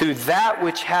 through that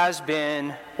which has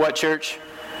been, what, church?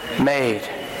 Made.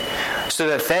 So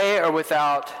that they are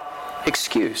without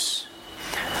excuse.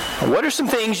 What are some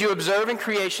things you observe in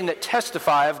creation that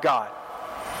testify of God?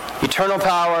 Eternal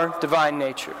power, divine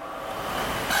nature.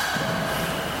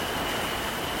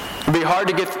 It'd be hard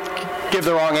to give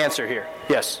the wrong answer here.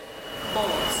 Yes?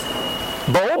 Bulbs.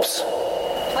 Bulbs?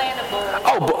 Plant a bulb.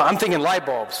 Oh, I'm thinking light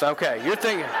bulbs. Okay, you're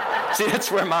thinking. See, that's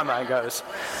where my mind goes.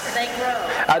 They grow.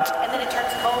 And then it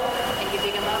turns cold, and you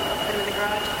dig them up, put them in the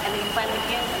garage, and then you plant them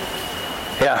again.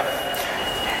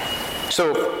 Yeah.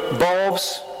 So,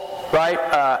 bulbs, right?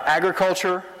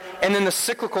 Agriculture, and then the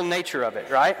cyclical nature of it,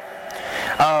 right?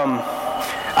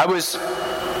 I was,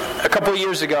 a couple of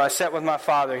years ago, I sat with my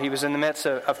father. He was in the midst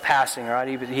of passing, right?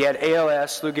 He had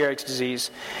ALS, Lou Gehrig's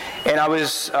disease. And I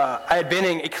had been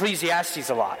in Ecclesiastes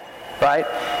a lot, right?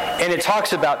 And it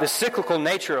talks about the cyclical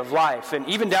nature of life, and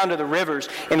even down to the rivers.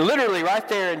 And literally right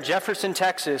there in Jefferson,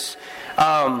 Texas,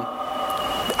 I'm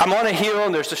on a hill,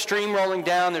 and there's a stream rolling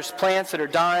down. There's plants that are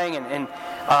dying and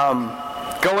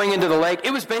going into the lake.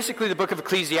 It was basically the book of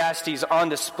Ecclesiastes on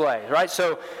display, right?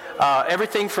 So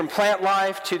everything from plant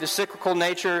life to the cyclical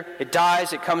nature, it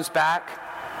dies, it comes back.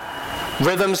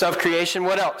 Rhythms of creation.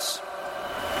 What else?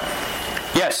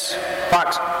 Yes,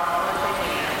 Fox.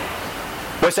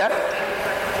 What's that?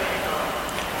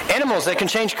 Animals, they can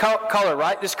change color,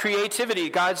 right? This creativity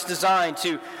God's designed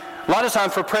to, a lot of time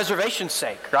for preservation's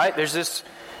sake, right? There's this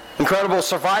incredible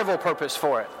survival purpose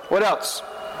for it. What else?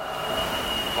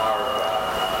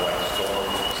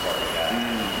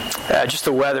 Yeah, just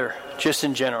the weather, just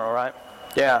in general, right?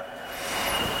 Yeah,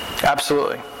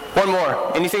 absolutely. One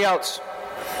more. Anything else?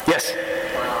 Yes?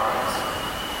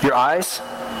 Your eyes?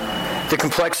 The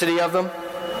complexity of them?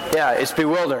 Yeah, it's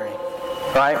bewildering,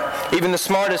 right? Even the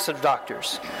smartest of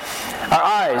doctors. Our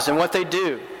eyes and what they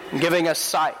do, giving us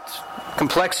sight,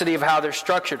 complexity of how they're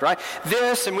structured, right?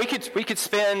 This, and we could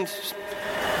spend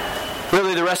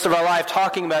really the rest of our life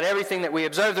talking about everything that we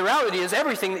observe. The reality is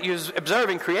everything that you observe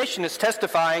in creation is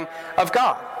testifying of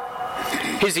God,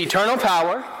 His eternal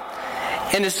power,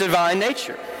 and His divine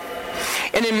nature.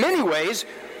 And in many ways,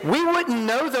 we wouldn't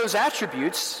know those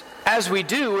attributes as we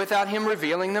do without Him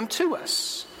revealing them to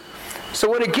us. So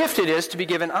what a gift it is to be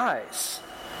given eyes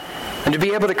and to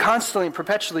be able to constantly and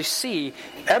perpetually see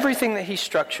everything that He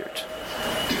structured.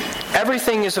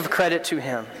 Everything is of credit to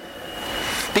Him.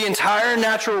 The entire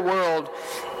natural world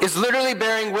is literally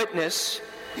bearing witness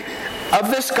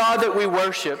of this God that we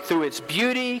worship through its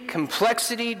beauty,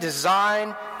 complexity,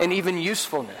 design, and even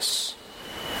usefulness.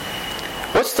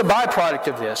 What's the byproduct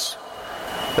of this?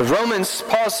 Romans,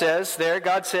 Paul says there,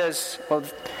 God says, well,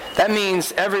 that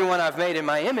means everyone I've made in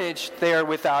my image, they are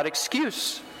without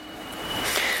excuse.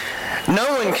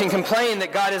 No one can complain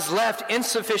that God has left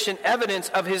insufficient evidence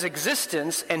of His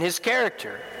existence and His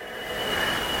character.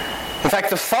 In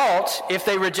fact, the fault, if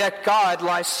they reject God,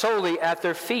 lies solely at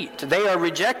their feet. They are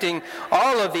rejecting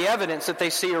all of the evidence that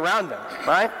they see around them,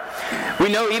 right?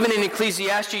 We know even in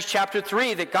Ecclesiastes chapter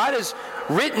 3 that God has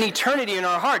written eternity in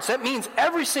our hearts. That means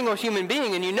every single human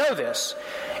being, and you know this,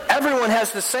 everyone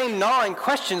has the same gnawing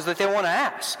questions that they want to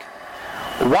ask.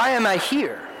 Why am I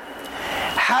here?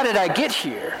 How did I get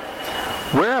here?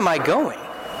 Where am I going?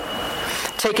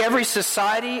 Take every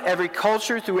society, every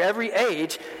culture, through every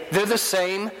age, they're the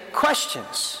same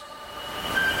questions.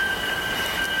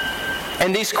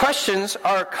 And these questions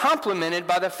are complemented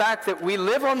by the fact that we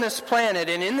live on this planet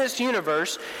and in this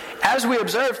universe, as we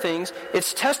observe things,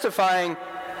 it's testifying,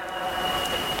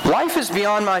 life is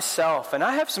beyond myself, and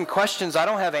I have some questions I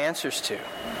don't have answers to,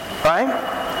 right?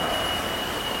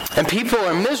 And people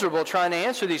are miserable trying to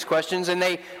answer these questions, and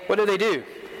what do?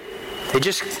 They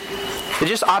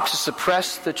just opt to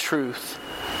suppress the truth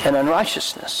and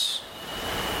unrighteousness.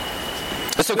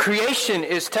 And so creation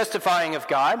is testifying of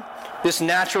God, this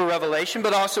natural revelation,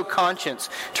 but also conscience.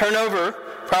 Turn over,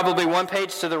 probably one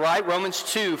page to the right, Romans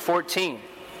 2:14.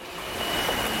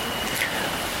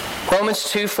 Romans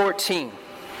 2:14.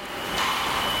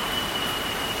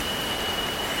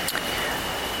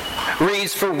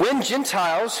 Reads, "For when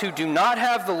Gentiles who do not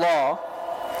have the law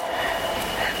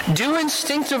do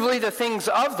instinctively the things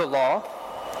of the law,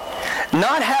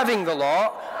 not having the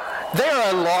law, they are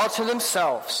a law to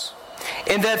themselves.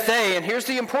 In that they," and here's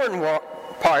the important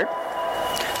part,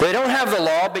 they don't have the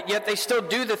law, but yet they still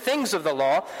do the things of the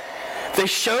law. They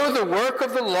show the work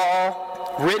of the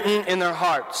law written in their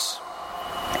hearts.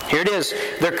 Here it is.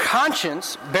 Their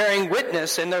conscience bearing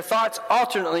witness, and their thoughts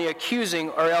alternately accusing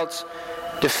or else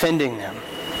defending them.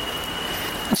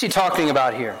 What's he talking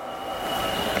about here?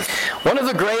 One of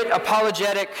the great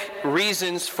apologetic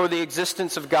reasons for the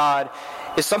existence of God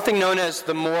is something known as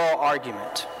the moral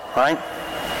argument, right?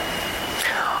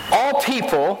 All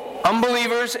people,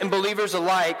 unbelievers and believers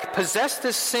alike, possess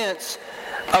this sense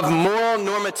of moral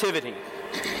normativity.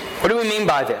 What do we mean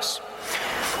by this?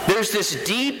 There's this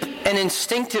deep and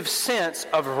instinctive sense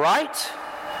of right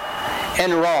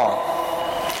and wrong.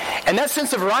 And that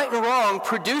sense of right and wrong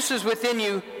produces within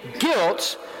you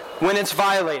guilt when it's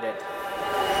violated.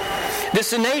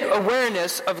 This innate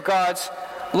awareness of God's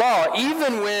law,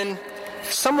 even when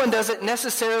someone doesn't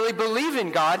necessarily believe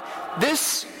in God,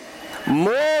 this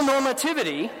moral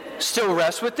normativity still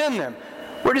rests within them.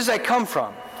 Where does that come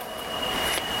from?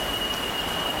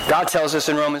 God tells us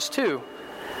in Romans 2,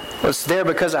 well, it's there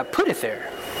because I put it there.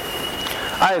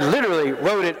 I literally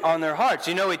wrote it on their hearts.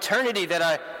 You know, eternity that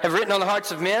I have written on the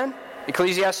hearts of men,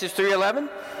 Ecclesiastes 3:11.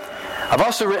 I've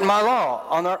also written my law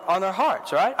on their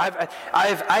hearts, right?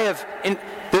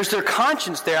 There's their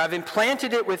conscience there. I've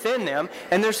implanted it within them,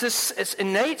 and there's this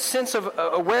innate sense of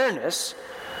awareness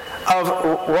of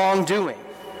wrongdoing.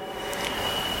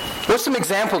 What's some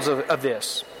examples of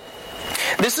this?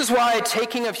 This is why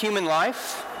taking of human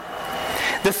life,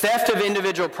 the theft of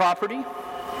individual property,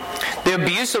 the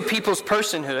abuse of people's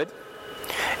personhood,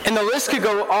 and the list could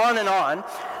go on and on.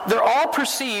 They're all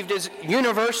perceived as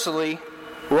universally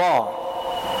wrong.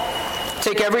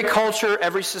 Take every culture,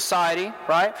 every society,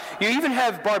 right? You even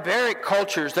have barbaric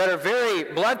cultures that are very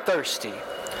bloodthirsty,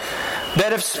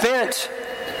 that have spent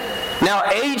now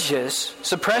ages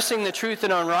suppressing the truth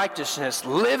and unrighteousness,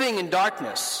 living in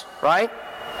darkness, right?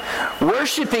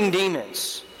 Worshiping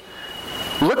demons.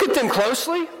 Look at them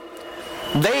closely.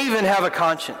 They even have a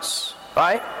conscience,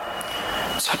 right?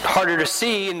 It's harder to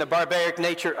see in the barbaric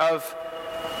nature of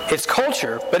its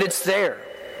culture, but it's there.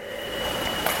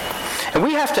 And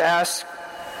we have to ask,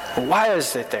 why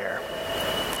is it there?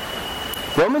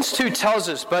 Romans 2 tells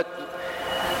us, but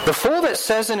the fool that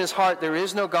says in his heart there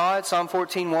is no God, Psalm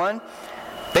 14:1,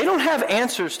 they don't have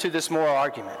answers to this moral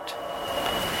argument.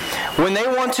 When they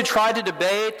want to try to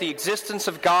debate the existence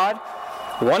of God,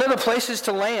 one of the places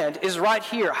to land is right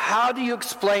here. How do you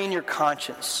explain your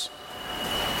conscience?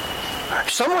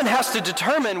 Someone has to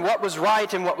determine what was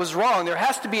right and what was wrong. There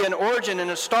has to be an origin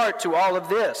and a start to all of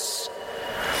this.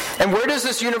 And where does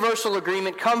this universal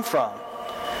agreement come from?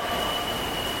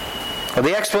 Well,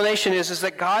 the explanation is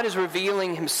that God is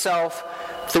revealing himself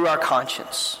through our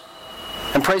conscience.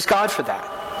 And praise God for that.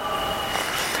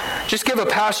 Just give a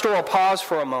pastoral pause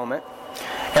for a moment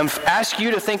and ask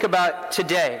you to think about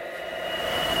today.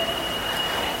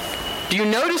 Do you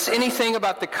notice anything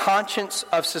about the conscience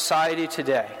of society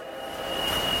today?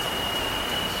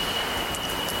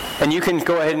 And you can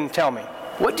go ahead and tell me.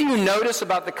 What do you notice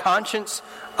about the conscience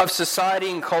of society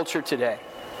and culture today?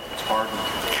 It's hardened.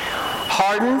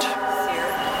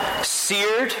 Hardened?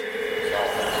 Seared?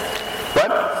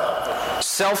 What?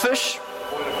 Selfish?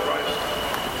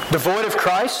 Devoid of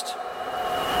Christ?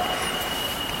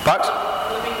 What?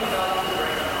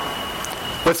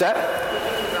 What's that?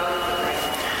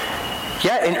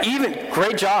 Yeah, and even,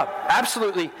 great job.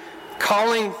 Absolutely.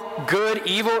 Calling good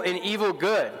evil and evil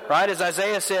good, right? As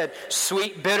Isaiah said,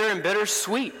 sweet bitter and bitter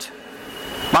sweet.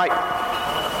 Mike.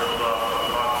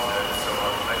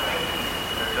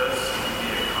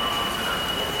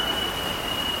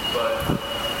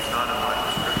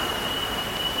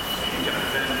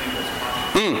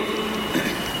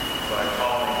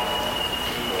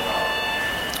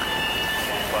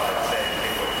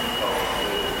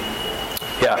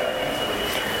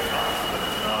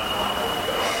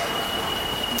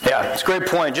 Yeah, it's a great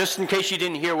point. Just in case you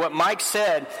didn't hear, what Mike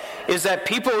said is that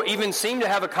people even seem to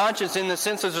have a conscience in the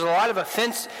sense that there's a lot of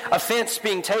offense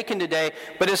being taken today,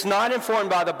 but it's not informed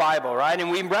by the Bible, right? And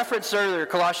we referenced earlier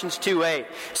Colossians 2:8.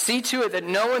 See to it that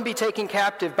no one be taken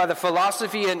captive by the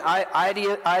philosophy and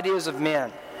ideas of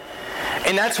men.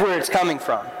 And that's where it's coming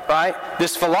from, right?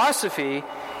 This philosophy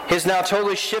is now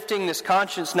totally shifting this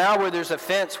conscience now where there's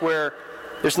offense, where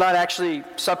there's not actually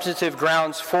substantive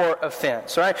grounds for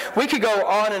offense, right? We could go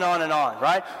on and on and on,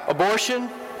 right?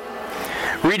 Abortion,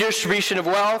 redistribution of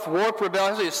wealth, warped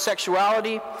rebellion,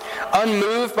 sexuality,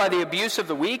 unmoved by the abuse of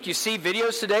the weak. You see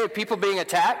videos today of people being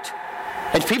attacked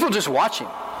and people just watching.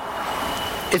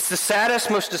 It's the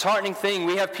saddest, most disheartening thing.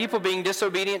 We have people being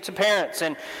disobedient to parents,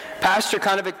 and Pastor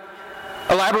kind of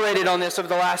elaborated on this over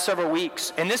the last several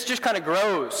weeks, and this just kind of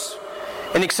grows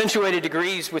in accentuated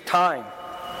degrees with time.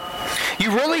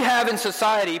 You really have in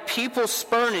society people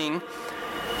spurning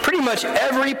pretty much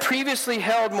every previously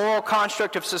held moral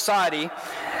construct of society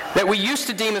that we used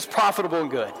to deem as profitable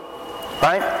and good,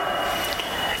 right?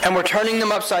 And we're turning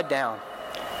them upside down,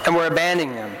 and we're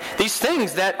abandoning them. These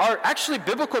things that are actually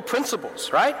biblical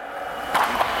principles, right?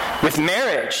 With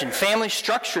marriage and family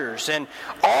structures and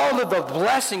all of the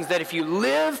blessings that if you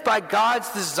live by God's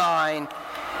design,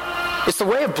 it's the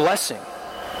way of blessing.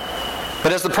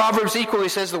 But as the Proverbs equally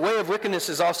says, the way of wickedness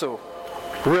is also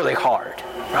really hard,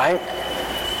 right?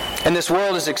 And this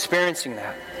world is experiencing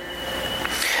that.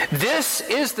 This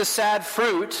is the sad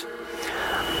fruit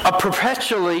of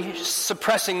perpetually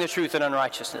suppressing the truth and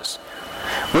unrighteousness.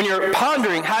 When you're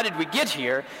pondering, how did we get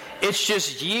here? It's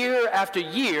just year after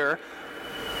year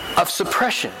of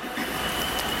suppression.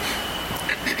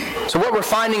 So what we're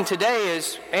finding today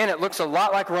is, and it looks a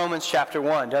lot like Romans chapter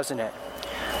 1, doesn't it?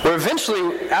 Where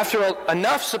eventually, after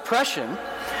enough suppression,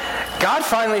 God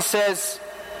finally says,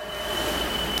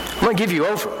 I'm going to give you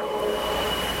over.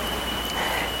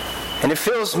 And it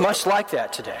feels much like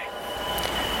that today.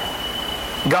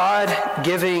 God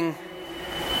giving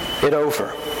it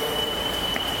over.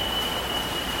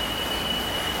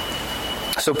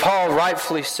 So Paul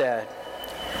rightfully said,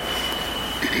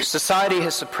 society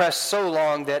has suppressed so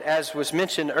long that, as was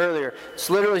mentioned earlier, it's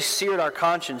literally seared our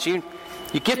conscience. You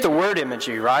get the word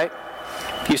imagery, right?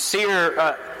 You sear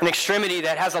an extremity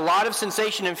that has a lot of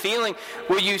sensation and feeling.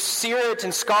 Where you sear it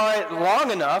and scar it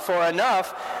long enough or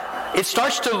enough, it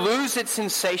starts to lose its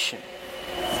sensation.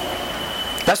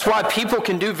 That's why people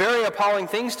can do very appalling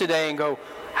things today and go,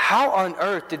 how on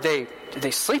earth did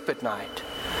they sleep at night?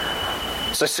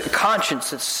 It's a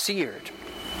conscience that's seared.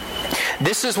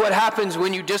 This is what happens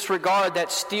when you disregard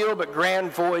that still but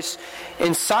grand voice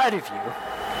inside of you.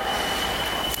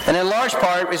 And in large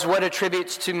part is what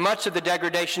attributes to much of the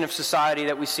degradation of society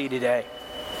that we see today.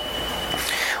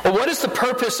 Well, what is the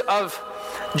purpose of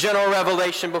general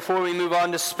revelation before we move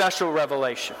on to special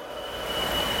revelation?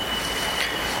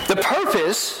 The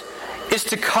purpose is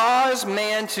to cause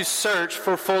man to search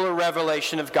for fuller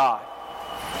revelation of God.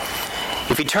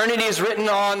 If eternity is written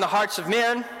on the hearts of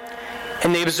men,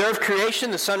 and they observe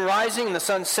creation, the sun rising and the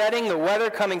sun setting, the weather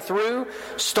coming through,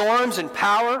 storms and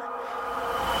power,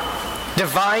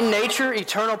 divine nature,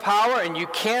 eternal power, and you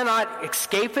cannot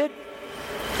escape it,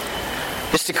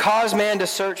 is to cause man to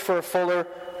search for a fuller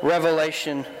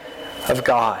revelation of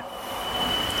God.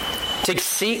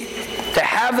 To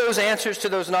have those answers to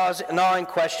those gnawing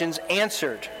questions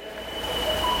answered.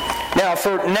 Now,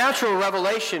 for natural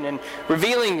revelation and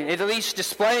revealing, at least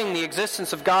displaying the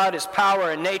existence of God, His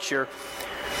power and nature,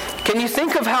 can you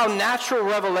think of how natural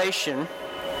revelation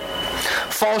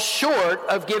falls short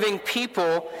of giving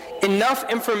people enough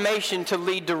information to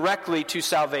lead directly to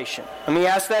salvation? Let me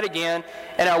ask that again,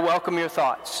 and I'll welcome your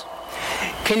thoughts.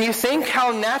 Can you think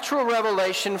how natural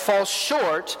revelation falls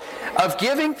short of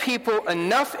giving people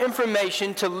enough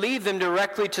information to lead them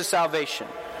directly to salvation?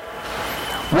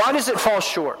 Why does it fall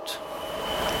short?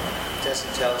 It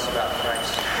doesn't tell us about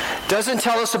Christ. Doesn't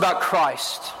tell us about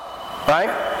Christ, right?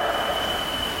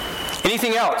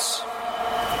 Anything else?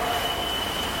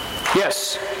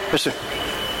 Yes.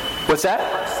 What's that?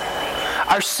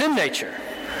 Our sin nature.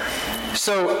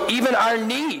 So even our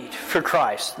need for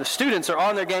Christ. The students are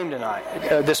on their game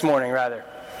this morning rather.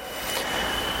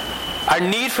 Our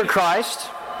need for Christ,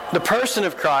 the person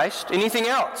of Christ. Anything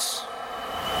else?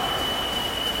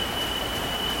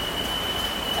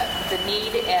 The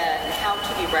need and how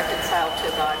to be reconciled to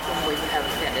God when we have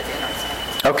offended in our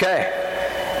sins.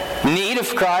 Okay. Need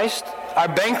of Christ, our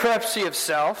bankruptcy of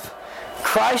self.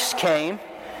 Christ came,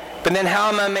 but then how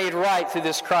am I made right through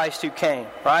this Christ who came,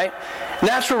 right?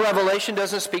 Natural revelation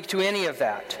doesn't speak to any of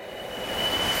that.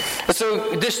 And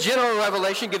so this general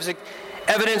revelation gives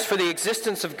evidence for the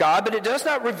existence of God, but it does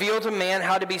not reveal to man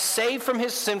how to be saved from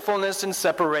his sinfulness and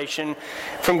separation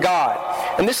from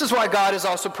God. And this is why God has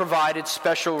also provided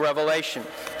special revelation.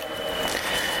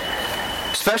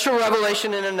 Special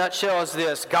revelation in a nutshell is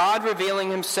this: God revealing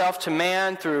Himself to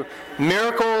man through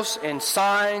miracles and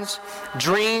signs,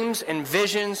 dreams and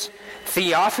visions,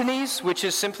 theophanies, which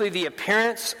is simply the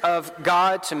appearance of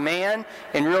God to man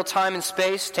in real time and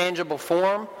space, tangible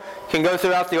form. You can go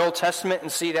throughout the Old Testament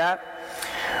and see that.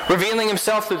 Revealing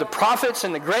Himself through the prophets,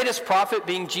 and the greatest prophet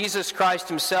being Jesus Christ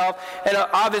Himself, and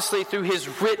obviously through His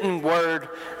written word,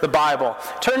 the Bible.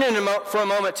 Turn in for a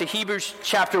moment to Hebrews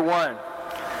chapter 1.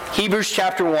 Hebrews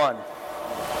chapter 1.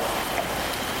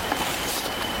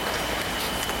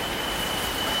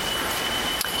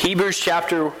 Hebrews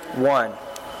chapter 1.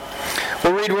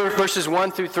 We'll read verses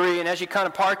 1 through 3, and as you kind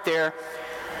of park there,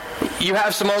 you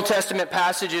have some Old Testament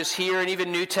passages here, and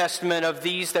even New Testament of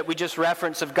these that we just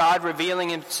referenced, of God revealing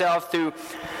Himself through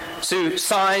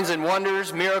signs and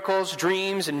wonders, miracles,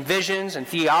 dreams and visions and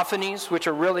theophanies, which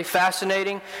are really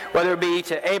fascinating, whether it be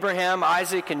to Abraham,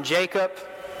 Isaac, and Jacob,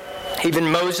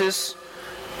 even Moses.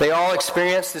 They all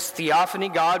experienced this theophany,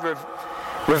 God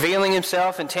revealing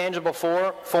Himself in tangible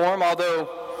form, although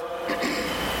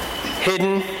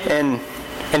hidden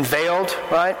and veiled,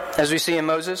 right, as we see in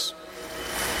Moses.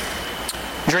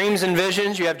 Dreams and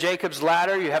visions, you have Jacob's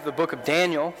ladder, you have the book of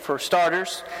Daniel, for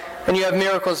starters, and you have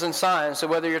miracles and signs. So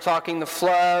whether you're talking the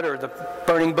flood or the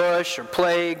burning bush or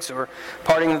plagues or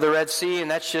parting of the Red Sea, and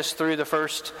that's just through the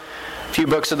first few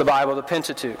books of the Bible, the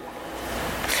Pentateuch.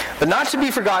 But not to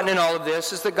be forgotten in all of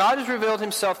this is that God has revealed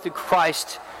himself through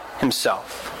Christ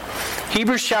himself.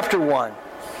 Hebrews chapter 1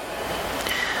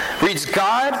 reads,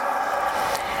 God,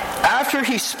 after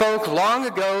he spoke long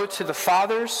ago to the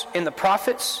fathers in the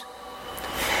prophets,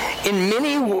 in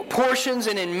many portions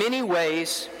and in many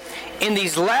ways, in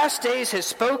these last days has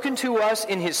spoken to us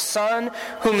in his Son,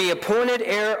 whom he appointed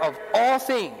heir of all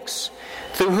things,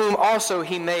 through whom also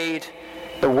he made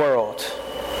the world.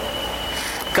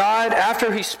 God,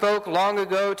 after he spoke long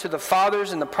ago to the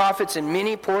fathers and the prophets in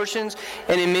many portions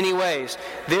and in many ways.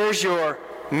 There's your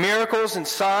miracles and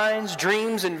signs,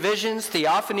 dreams and visions,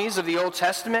 theophanies of the Old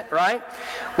Testament, right?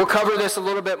 We'll cover this a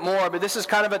little bit more, but this is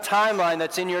kind of a timeline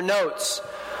that's in your notes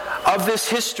of this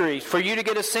history for you to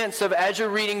get a sense of, as you're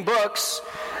reading books,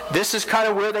 this is kind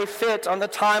of where they fit on the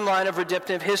timeline of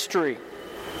redemptive history.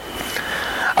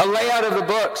 A layout of the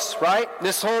books, right?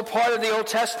 This whole part of the Old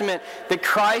Testament that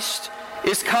Christ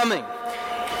is coming.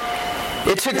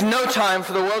 It took no time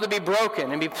for the world to be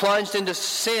broken and be plunged into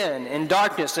sin and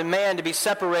darkness and man to be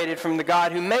separated from the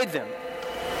God who made them.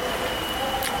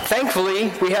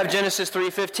 Thankfully, we have Genesis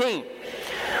 3:15,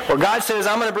 where God says,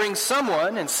 I'm going to bring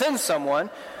someone and send someone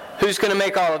who's going to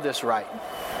make all of this right.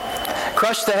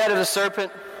 Crush the head of the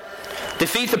serpent,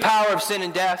 defeat the power of sin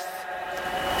and death,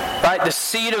 right? The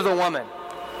seed of the woman.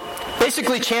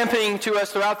 Basically championing to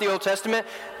us throughout the Old Testament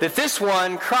that this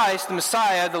one, Christ, the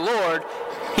Messiah, the Lord,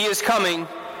 he is coming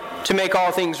to make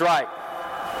all things right.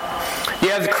 You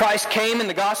have Christ came in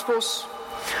the Gospels,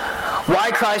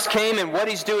 why Christ came and what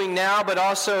he's doing now, but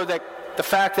also that the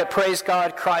fact that, praise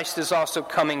God, Christ is also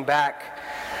coming back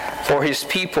for his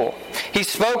people. He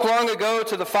spoke long ago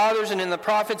to the fathers and in the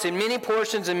prophets in many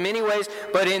portions, in many ways,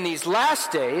 but in these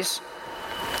last days,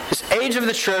 this age of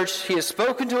the church, he has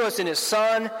spoken to us in his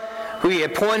Son, who he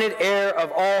appointed heir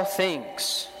of all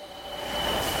things.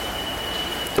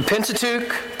 The Pentateuch,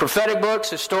 prophetic books,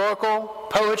 historical,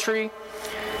 poetry.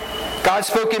 God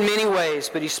spoke in many ways,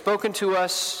 but he's spoken to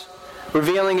us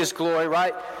revealing his glory,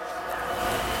 right?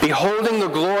 Beholding the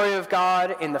glory of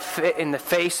God in the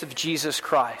face of Jesus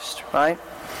Christ, right?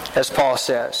 As Paul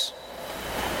says.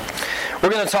 We're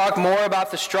going to talk more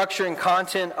about the structure and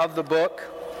content of the book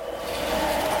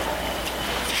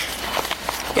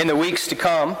in the weeks to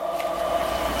come.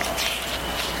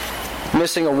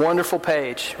 Missing a wonderful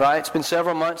page, right? It's been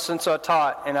several months since I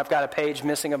taught, and I've got a page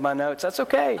missing of my notes. That's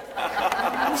okay.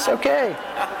 It's okay.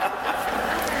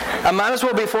 I might as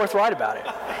well be forthright about it.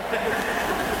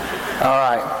 All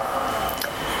right.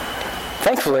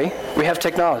 Thankfully, we have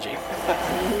technology.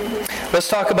 Let's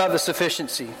talk about the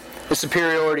sufficiency, the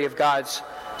superiority of God's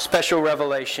special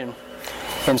revelation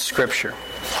in Scripture.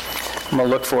 I'm going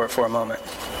to look for it for a moment,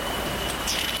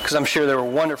 because I'm sure there were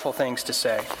wonderful things to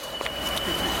say.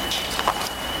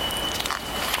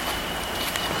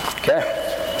 Okay.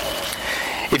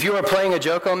 If you are playing a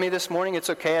joke on me this morning,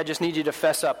 it's okay. I just need you to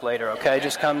fess up later, okay?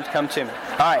 Just come to me.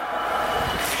 All right.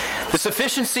 The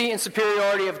sufficiency and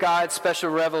superiority of God's special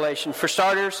revelation. For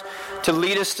starters, to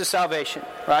lead us to salvation,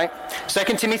 right?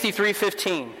 2 Timothy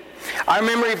 3:15. Our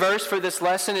memory verse for this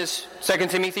lesson is 2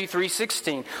 Timothy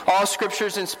 3:16. All Scripture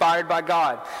is inspired by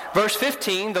God. Verse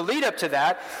 15, the lead up to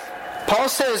that, Paul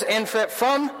says, and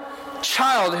from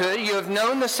childhood you have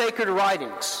known the sacred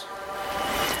writings.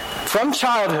 From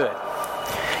childhood,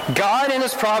 God in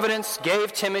his providence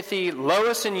gave Timothy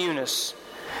Lois and Eunice,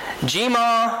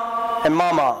 Jima and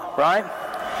Mama, right?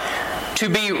 To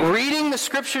be reading the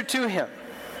Scripture to him,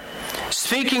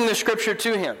 speaking the Scripture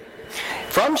to him.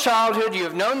 From childhood you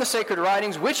have known the sacred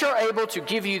writings, which are able to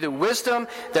give you the wisdom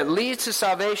that leads to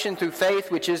salvation through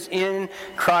faith, which is in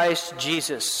Christ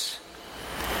Jesus.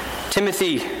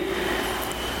 Timothy,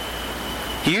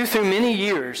 you through many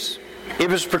years, it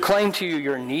was proclaimed to you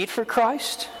your need for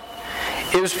Christ.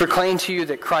 It was proclaimed to you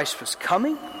that Christ was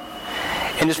coming.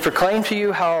 And it was proclaimed to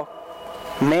you how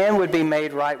man would be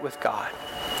made right with God.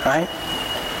 Right?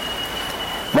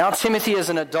 Now Timothy is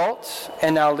an adult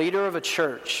and now leader of a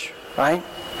church. Right?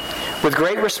 With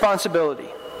great responsibility.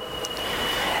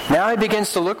 Now he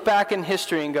begins to look back in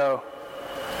history and go,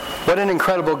 what an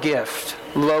incredible gift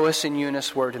Lois and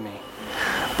Eunice were to me.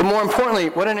 But more importantly,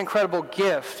 what an incredible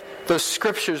gift those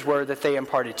Scriptures were that they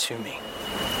imparted to me.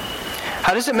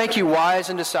 How does it make you wise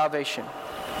unto salvation?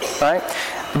 Right?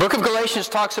 The book of Galatians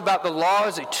talks about the law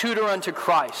as a tutor unto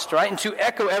Christ, right? And to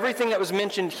echo everything that was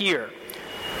mentioned here.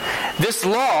 This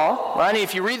law, right?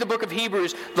 If you read the book of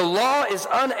Hebrews, the law is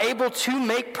unable to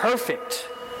make perfect.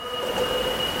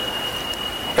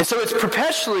 And so it's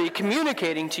perpetually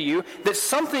communicating to you that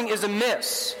something is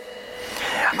amiss.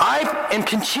 I am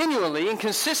continually and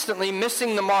consistently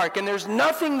missing the mark, and there's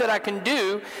nothing that I can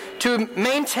do to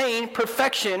maintain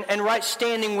perfection and right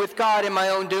standing with God in my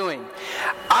own doing.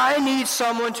 I need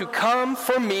someone to come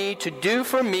for me, to do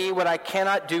for me what I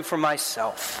cannot do for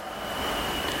myself.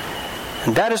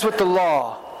 And that is what the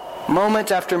law,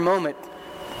 moment after moment,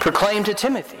 proclaimed to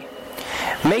Timothy,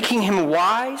 making him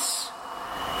wise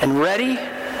and ready,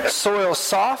 soil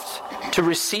soft, to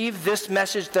receive this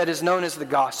message that is known as the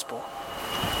gospel.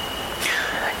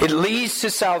 It leads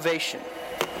to salvation.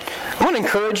 I want to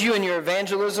encourage you in your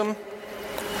evangelism.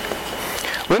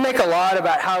 We make a lot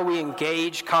about how we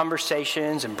engage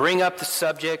conversations and bring up the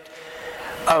subject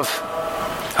of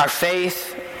our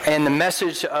faith and the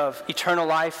message of eternal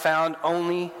life found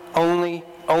only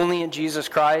in Jesus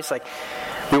Christ. Like,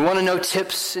 we want to know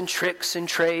tips and tricks and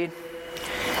trade.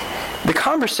 The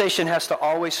conversation has to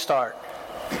always start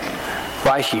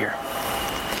right here.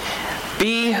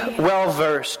 Be well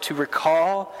versed to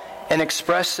recall and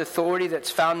express authority that's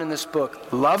found in this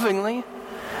book lovingly,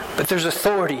 but there's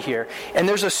authority here. And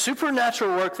there's a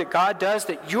supernatural work that God does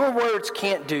that your words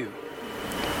can't do.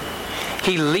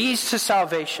 He leads to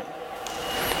salvation.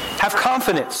 Have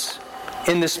confidence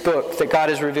in this book that God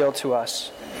has revealed to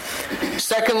us.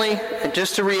 Secondly,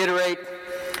 just to reiterate,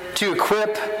 to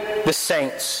equip the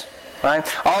saints. Right?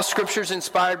 All Scripture is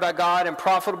inspired by God and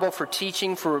profitable for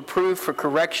teaching, for reproof, for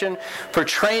correction, for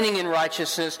training in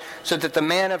righteousness, so that the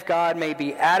man of God may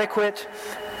be adequate,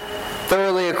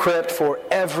 thoroughly equipped for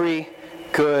every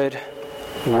good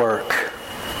work.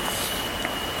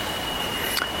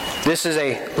 This is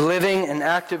a living and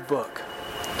active book,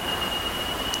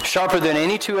 sharper than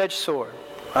any two-edged sword,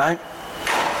 right?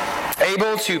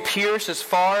 Able to pierce as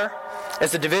far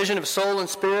as the division of soul and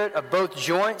spirit, of both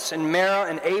joints and marrow,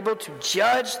 and able to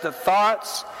judge the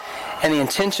thoughts and the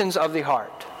intentions of the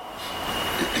heart.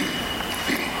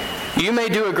 You may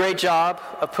do a great job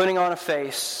of putting on a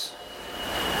face.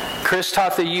 Chris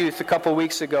taught the youth a couple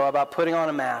weeks ago about putting on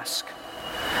a mask.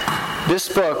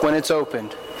 This book, when it's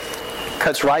opened,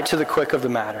 cuts right to the quick of the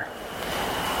matter.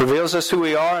 Reveals us who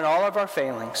we are and all of our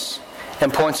failings,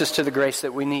 and points us to the grace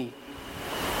that we need.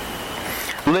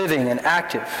 Living and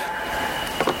active,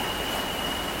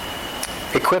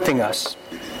 equipping us.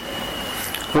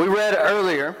 We read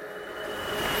earlier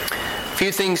a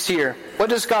few things here. What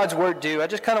does God's Word do? I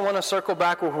just kind of want to circle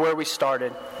back with where we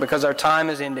started because our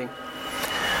time is ending.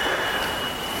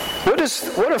 What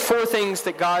are 4 things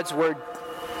that God's Word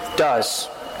does?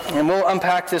 And we'll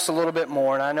unpack this a little bit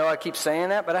more. And I know I keep saying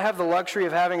that, but I have the luxury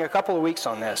of having a couple of weeks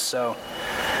on this. So,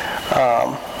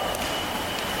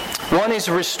 one is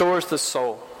restores the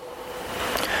soul.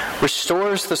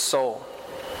 Restores the soul.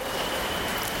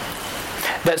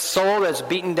 That soul that's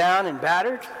beaten down and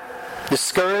battered,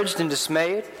 discouraged and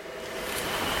dismayed.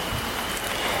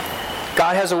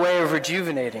 God has a way of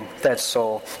rejuvenating that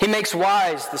soul. He makes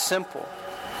wise the simple.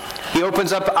 He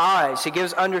opens up eyes. He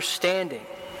gives understanding.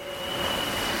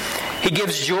 He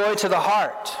gives joy to the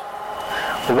heart.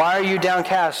 Why are you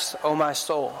downcast, O my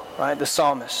soul? Right? The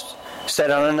psalmist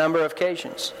said on a number of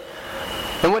occasions.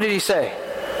 And what did he say?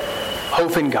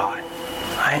 Hope in God.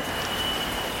 Right?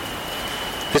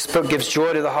 This book gives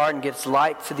joy to the heart and gives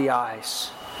light to the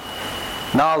eyes.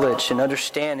 Knowledge and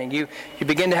understanding. You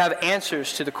begin to have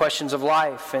answers to the questions of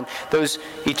life, and those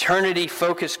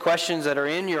eternity-focused questions that are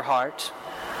in your heart,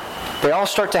 they all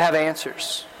start to have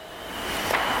answers.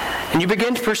 And you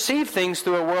begin to perceive things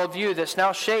through a worldview that's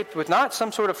now shaped with not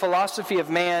some sort of philosophy of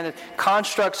man,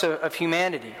 constructs of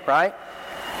humanity, right?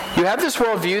 You have this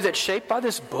worldview that's shaped by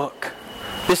this book,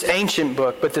 this ancient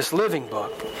book, but this living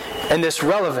book, and this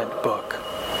relevant book.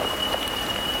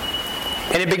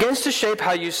 And it begins to shape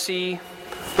how you see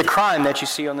the crime that you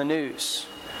see on the news,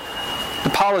 the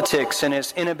politics and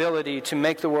its inability to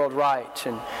make the world right,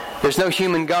 and there's no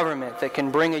human government that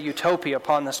can bring a utopia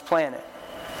upon this planet.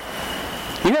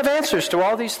 You have answers to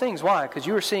all these things. Why? Because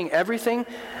you are seeing everything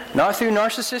not through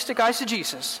narcissistic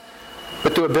eisegesis,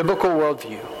 but through a biblical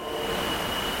worldview.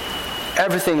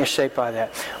 Everything is shaped by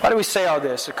that. Why do we say all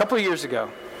this? A couple of years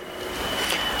ago,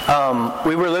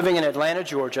 we were living in Atlanta,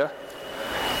 Georgia,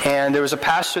 and there was a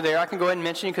pastor there. I can go ahead and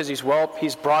mention him because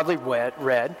he's broadly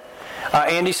read.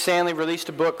 Andy Stanley released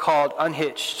a book called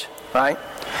Unhitched. Right?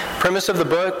 The premise of the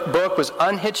book was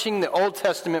unhitching the Old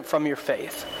Testament from your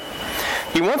faith.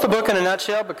 You want the book in a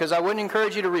nutshell because I wouldn't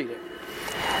encourage you to read it.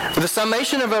 But the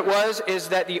summation of it is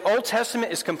that the Old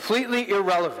Testament is completely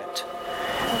irrelevant.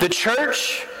 The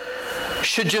church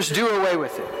should just do away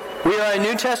with it. We are a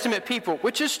New Testament people,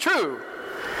 which is true.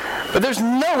 But there's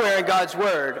nowhere in God's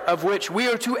Word of which we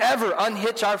are to ever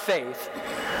unhitch our faith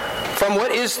from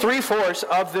what is 3/4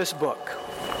 of this book.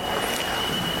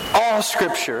 All All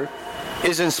Scripture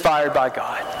is inspired by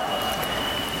God.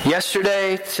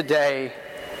 Yesterday, today,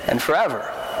 and forever.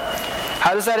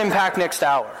 How does that impact next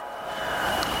hour?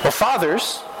 Well,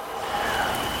 fathers,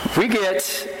 we get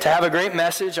to have a great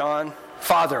message on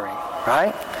fathering,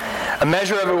 right? A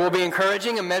measure of it will be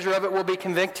encouraging, a measure of it will be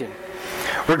convicting.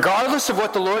 Regardless of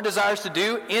what the Lord desires to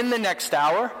do in the next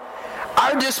hour,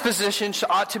 our disposition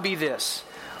ought to be this: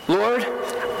 Lord,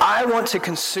 I want to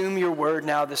consume your word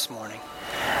now this morning.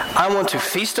 I want to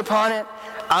feast upon it,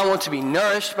 I want to be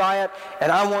nourished by it,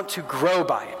 and I want to grow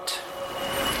by it.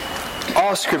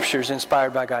 All Scripture is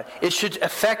inspired by God. It should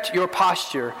affect your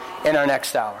posture in our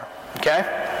next hour. Okay?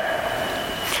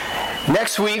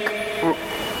 Next week,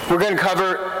 we're going to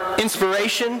cover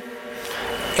inspiration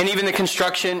and even the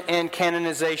construction and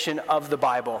canonization of the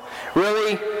Bible.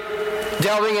 Really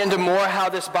delving into more how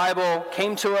this Bible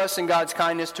came to us and God's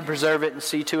kindness to preserve it and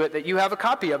see to it that you have a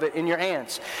copy of it in your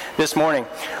hands this morning.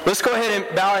 Let's go ahead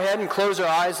and bow our head and close our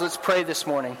eyes. Let's pray this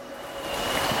morning.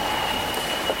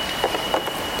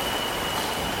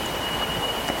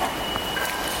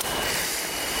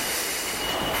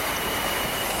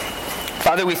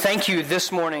 Father, we thank you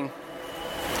this morning.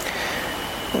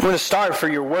 We want to start for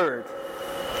your word.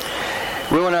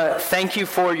 We want to thank you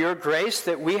for your grace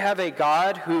that we have a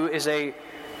God who is a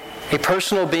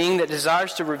personal being that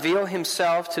desires to reveal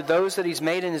himself to those that he's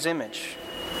made in his image.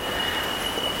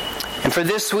 And for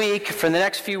this week, for the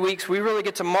next few weeks, we really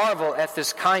get to marvel at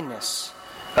this kindness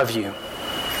of you.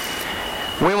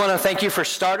 We want to thank you for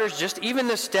starters, just even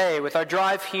this day with our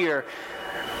drive here.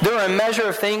 There are a measure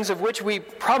of things of which we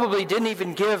probably didn't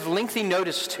even give lengthy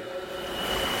notice to.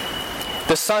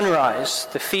 The sunrise,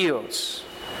 the fields,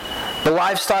 the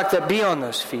livestock that be on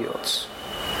those fields,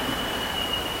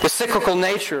 the cyclical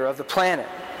nature of the planet,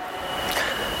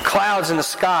 clouds in the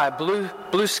sky,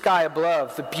 blue sky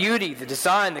above, the beauty, the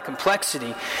design, the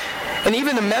complexity, and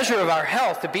even the measure of our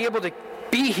health, to be able to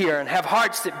be here and have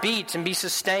hearts that beat and be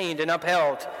sustained and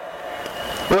upheld.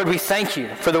 Lord, we thank you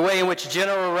for the way in which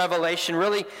general revelation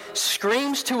really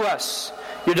screams to us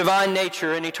your divine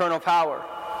nature and eternal power.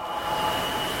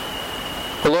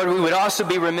 But Lord, we would also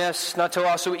be remiss not to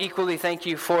also equally thank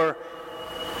you for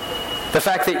the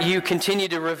fact that you continue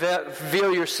to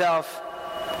reveal yourself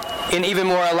in even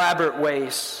more elaborate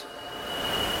ways.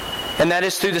 And that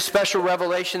is through the special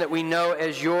revelation that we know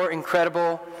as your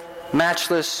incredible,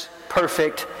 matchless,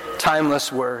 perfect,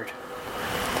 timeless word.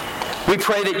 We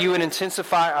pray that you would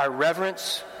intensify our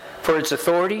reverence for its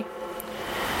authority.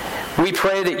 We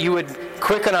pray that you would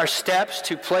quicken our steps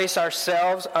to place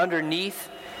ourselves underneath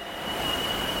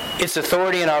its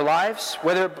authority in our lives,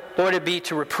 whether, Lord, it be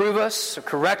to reprove us or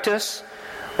correct us,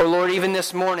 or, Lord, even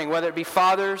this morning, whether it be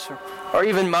fathers or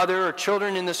even mother or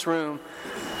children in this room,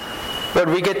 Lord,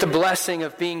 we get the blessing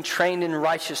of being trained in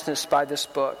righteousness by this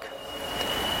book.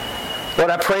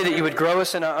 Lord, I pray that you would grow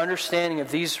us in our understanding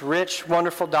of these rich,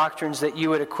 wonderful doctrines, that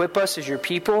you would equip us as your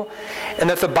people, and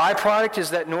that the byproduct is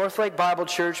that Northlake Bible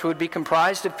Church would be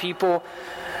comprised of people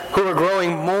who are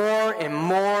growing more and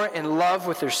more in love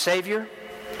with their Savior,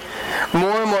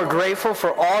 more and more grateful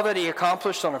for all that he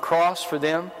accomplished on the cross for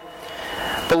them,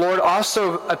 but Lord,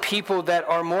 also a people that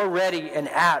are more ready and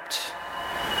apt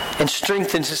and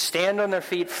strengthened to stand on their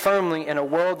feet firmly in a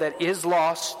world that is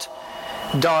lost,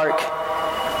 dark,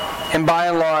 and by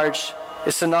and large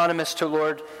is synonymous to,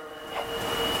 Lord,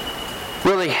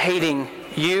 really hating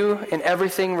you and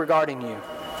everything regarding you.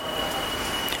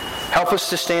 Help us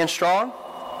to stand strong.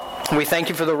 We thank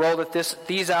you for the role that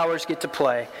these hours get to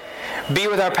play. Be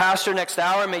with our pastor next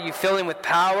hour. May you fill him with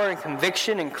power and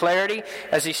conviction and clarity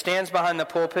as he stands behind the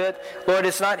pulpit. Lord,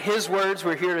 it's not his words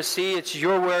we're here to see, it's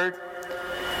your word.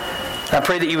 I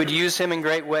pray that you would use him in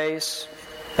great ways.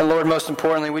 And Lord, most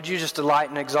importantly, would you just delight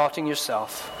in exalting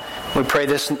yourself? We pray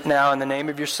this now in the name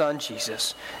of your Son,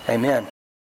 Jesus. Amen.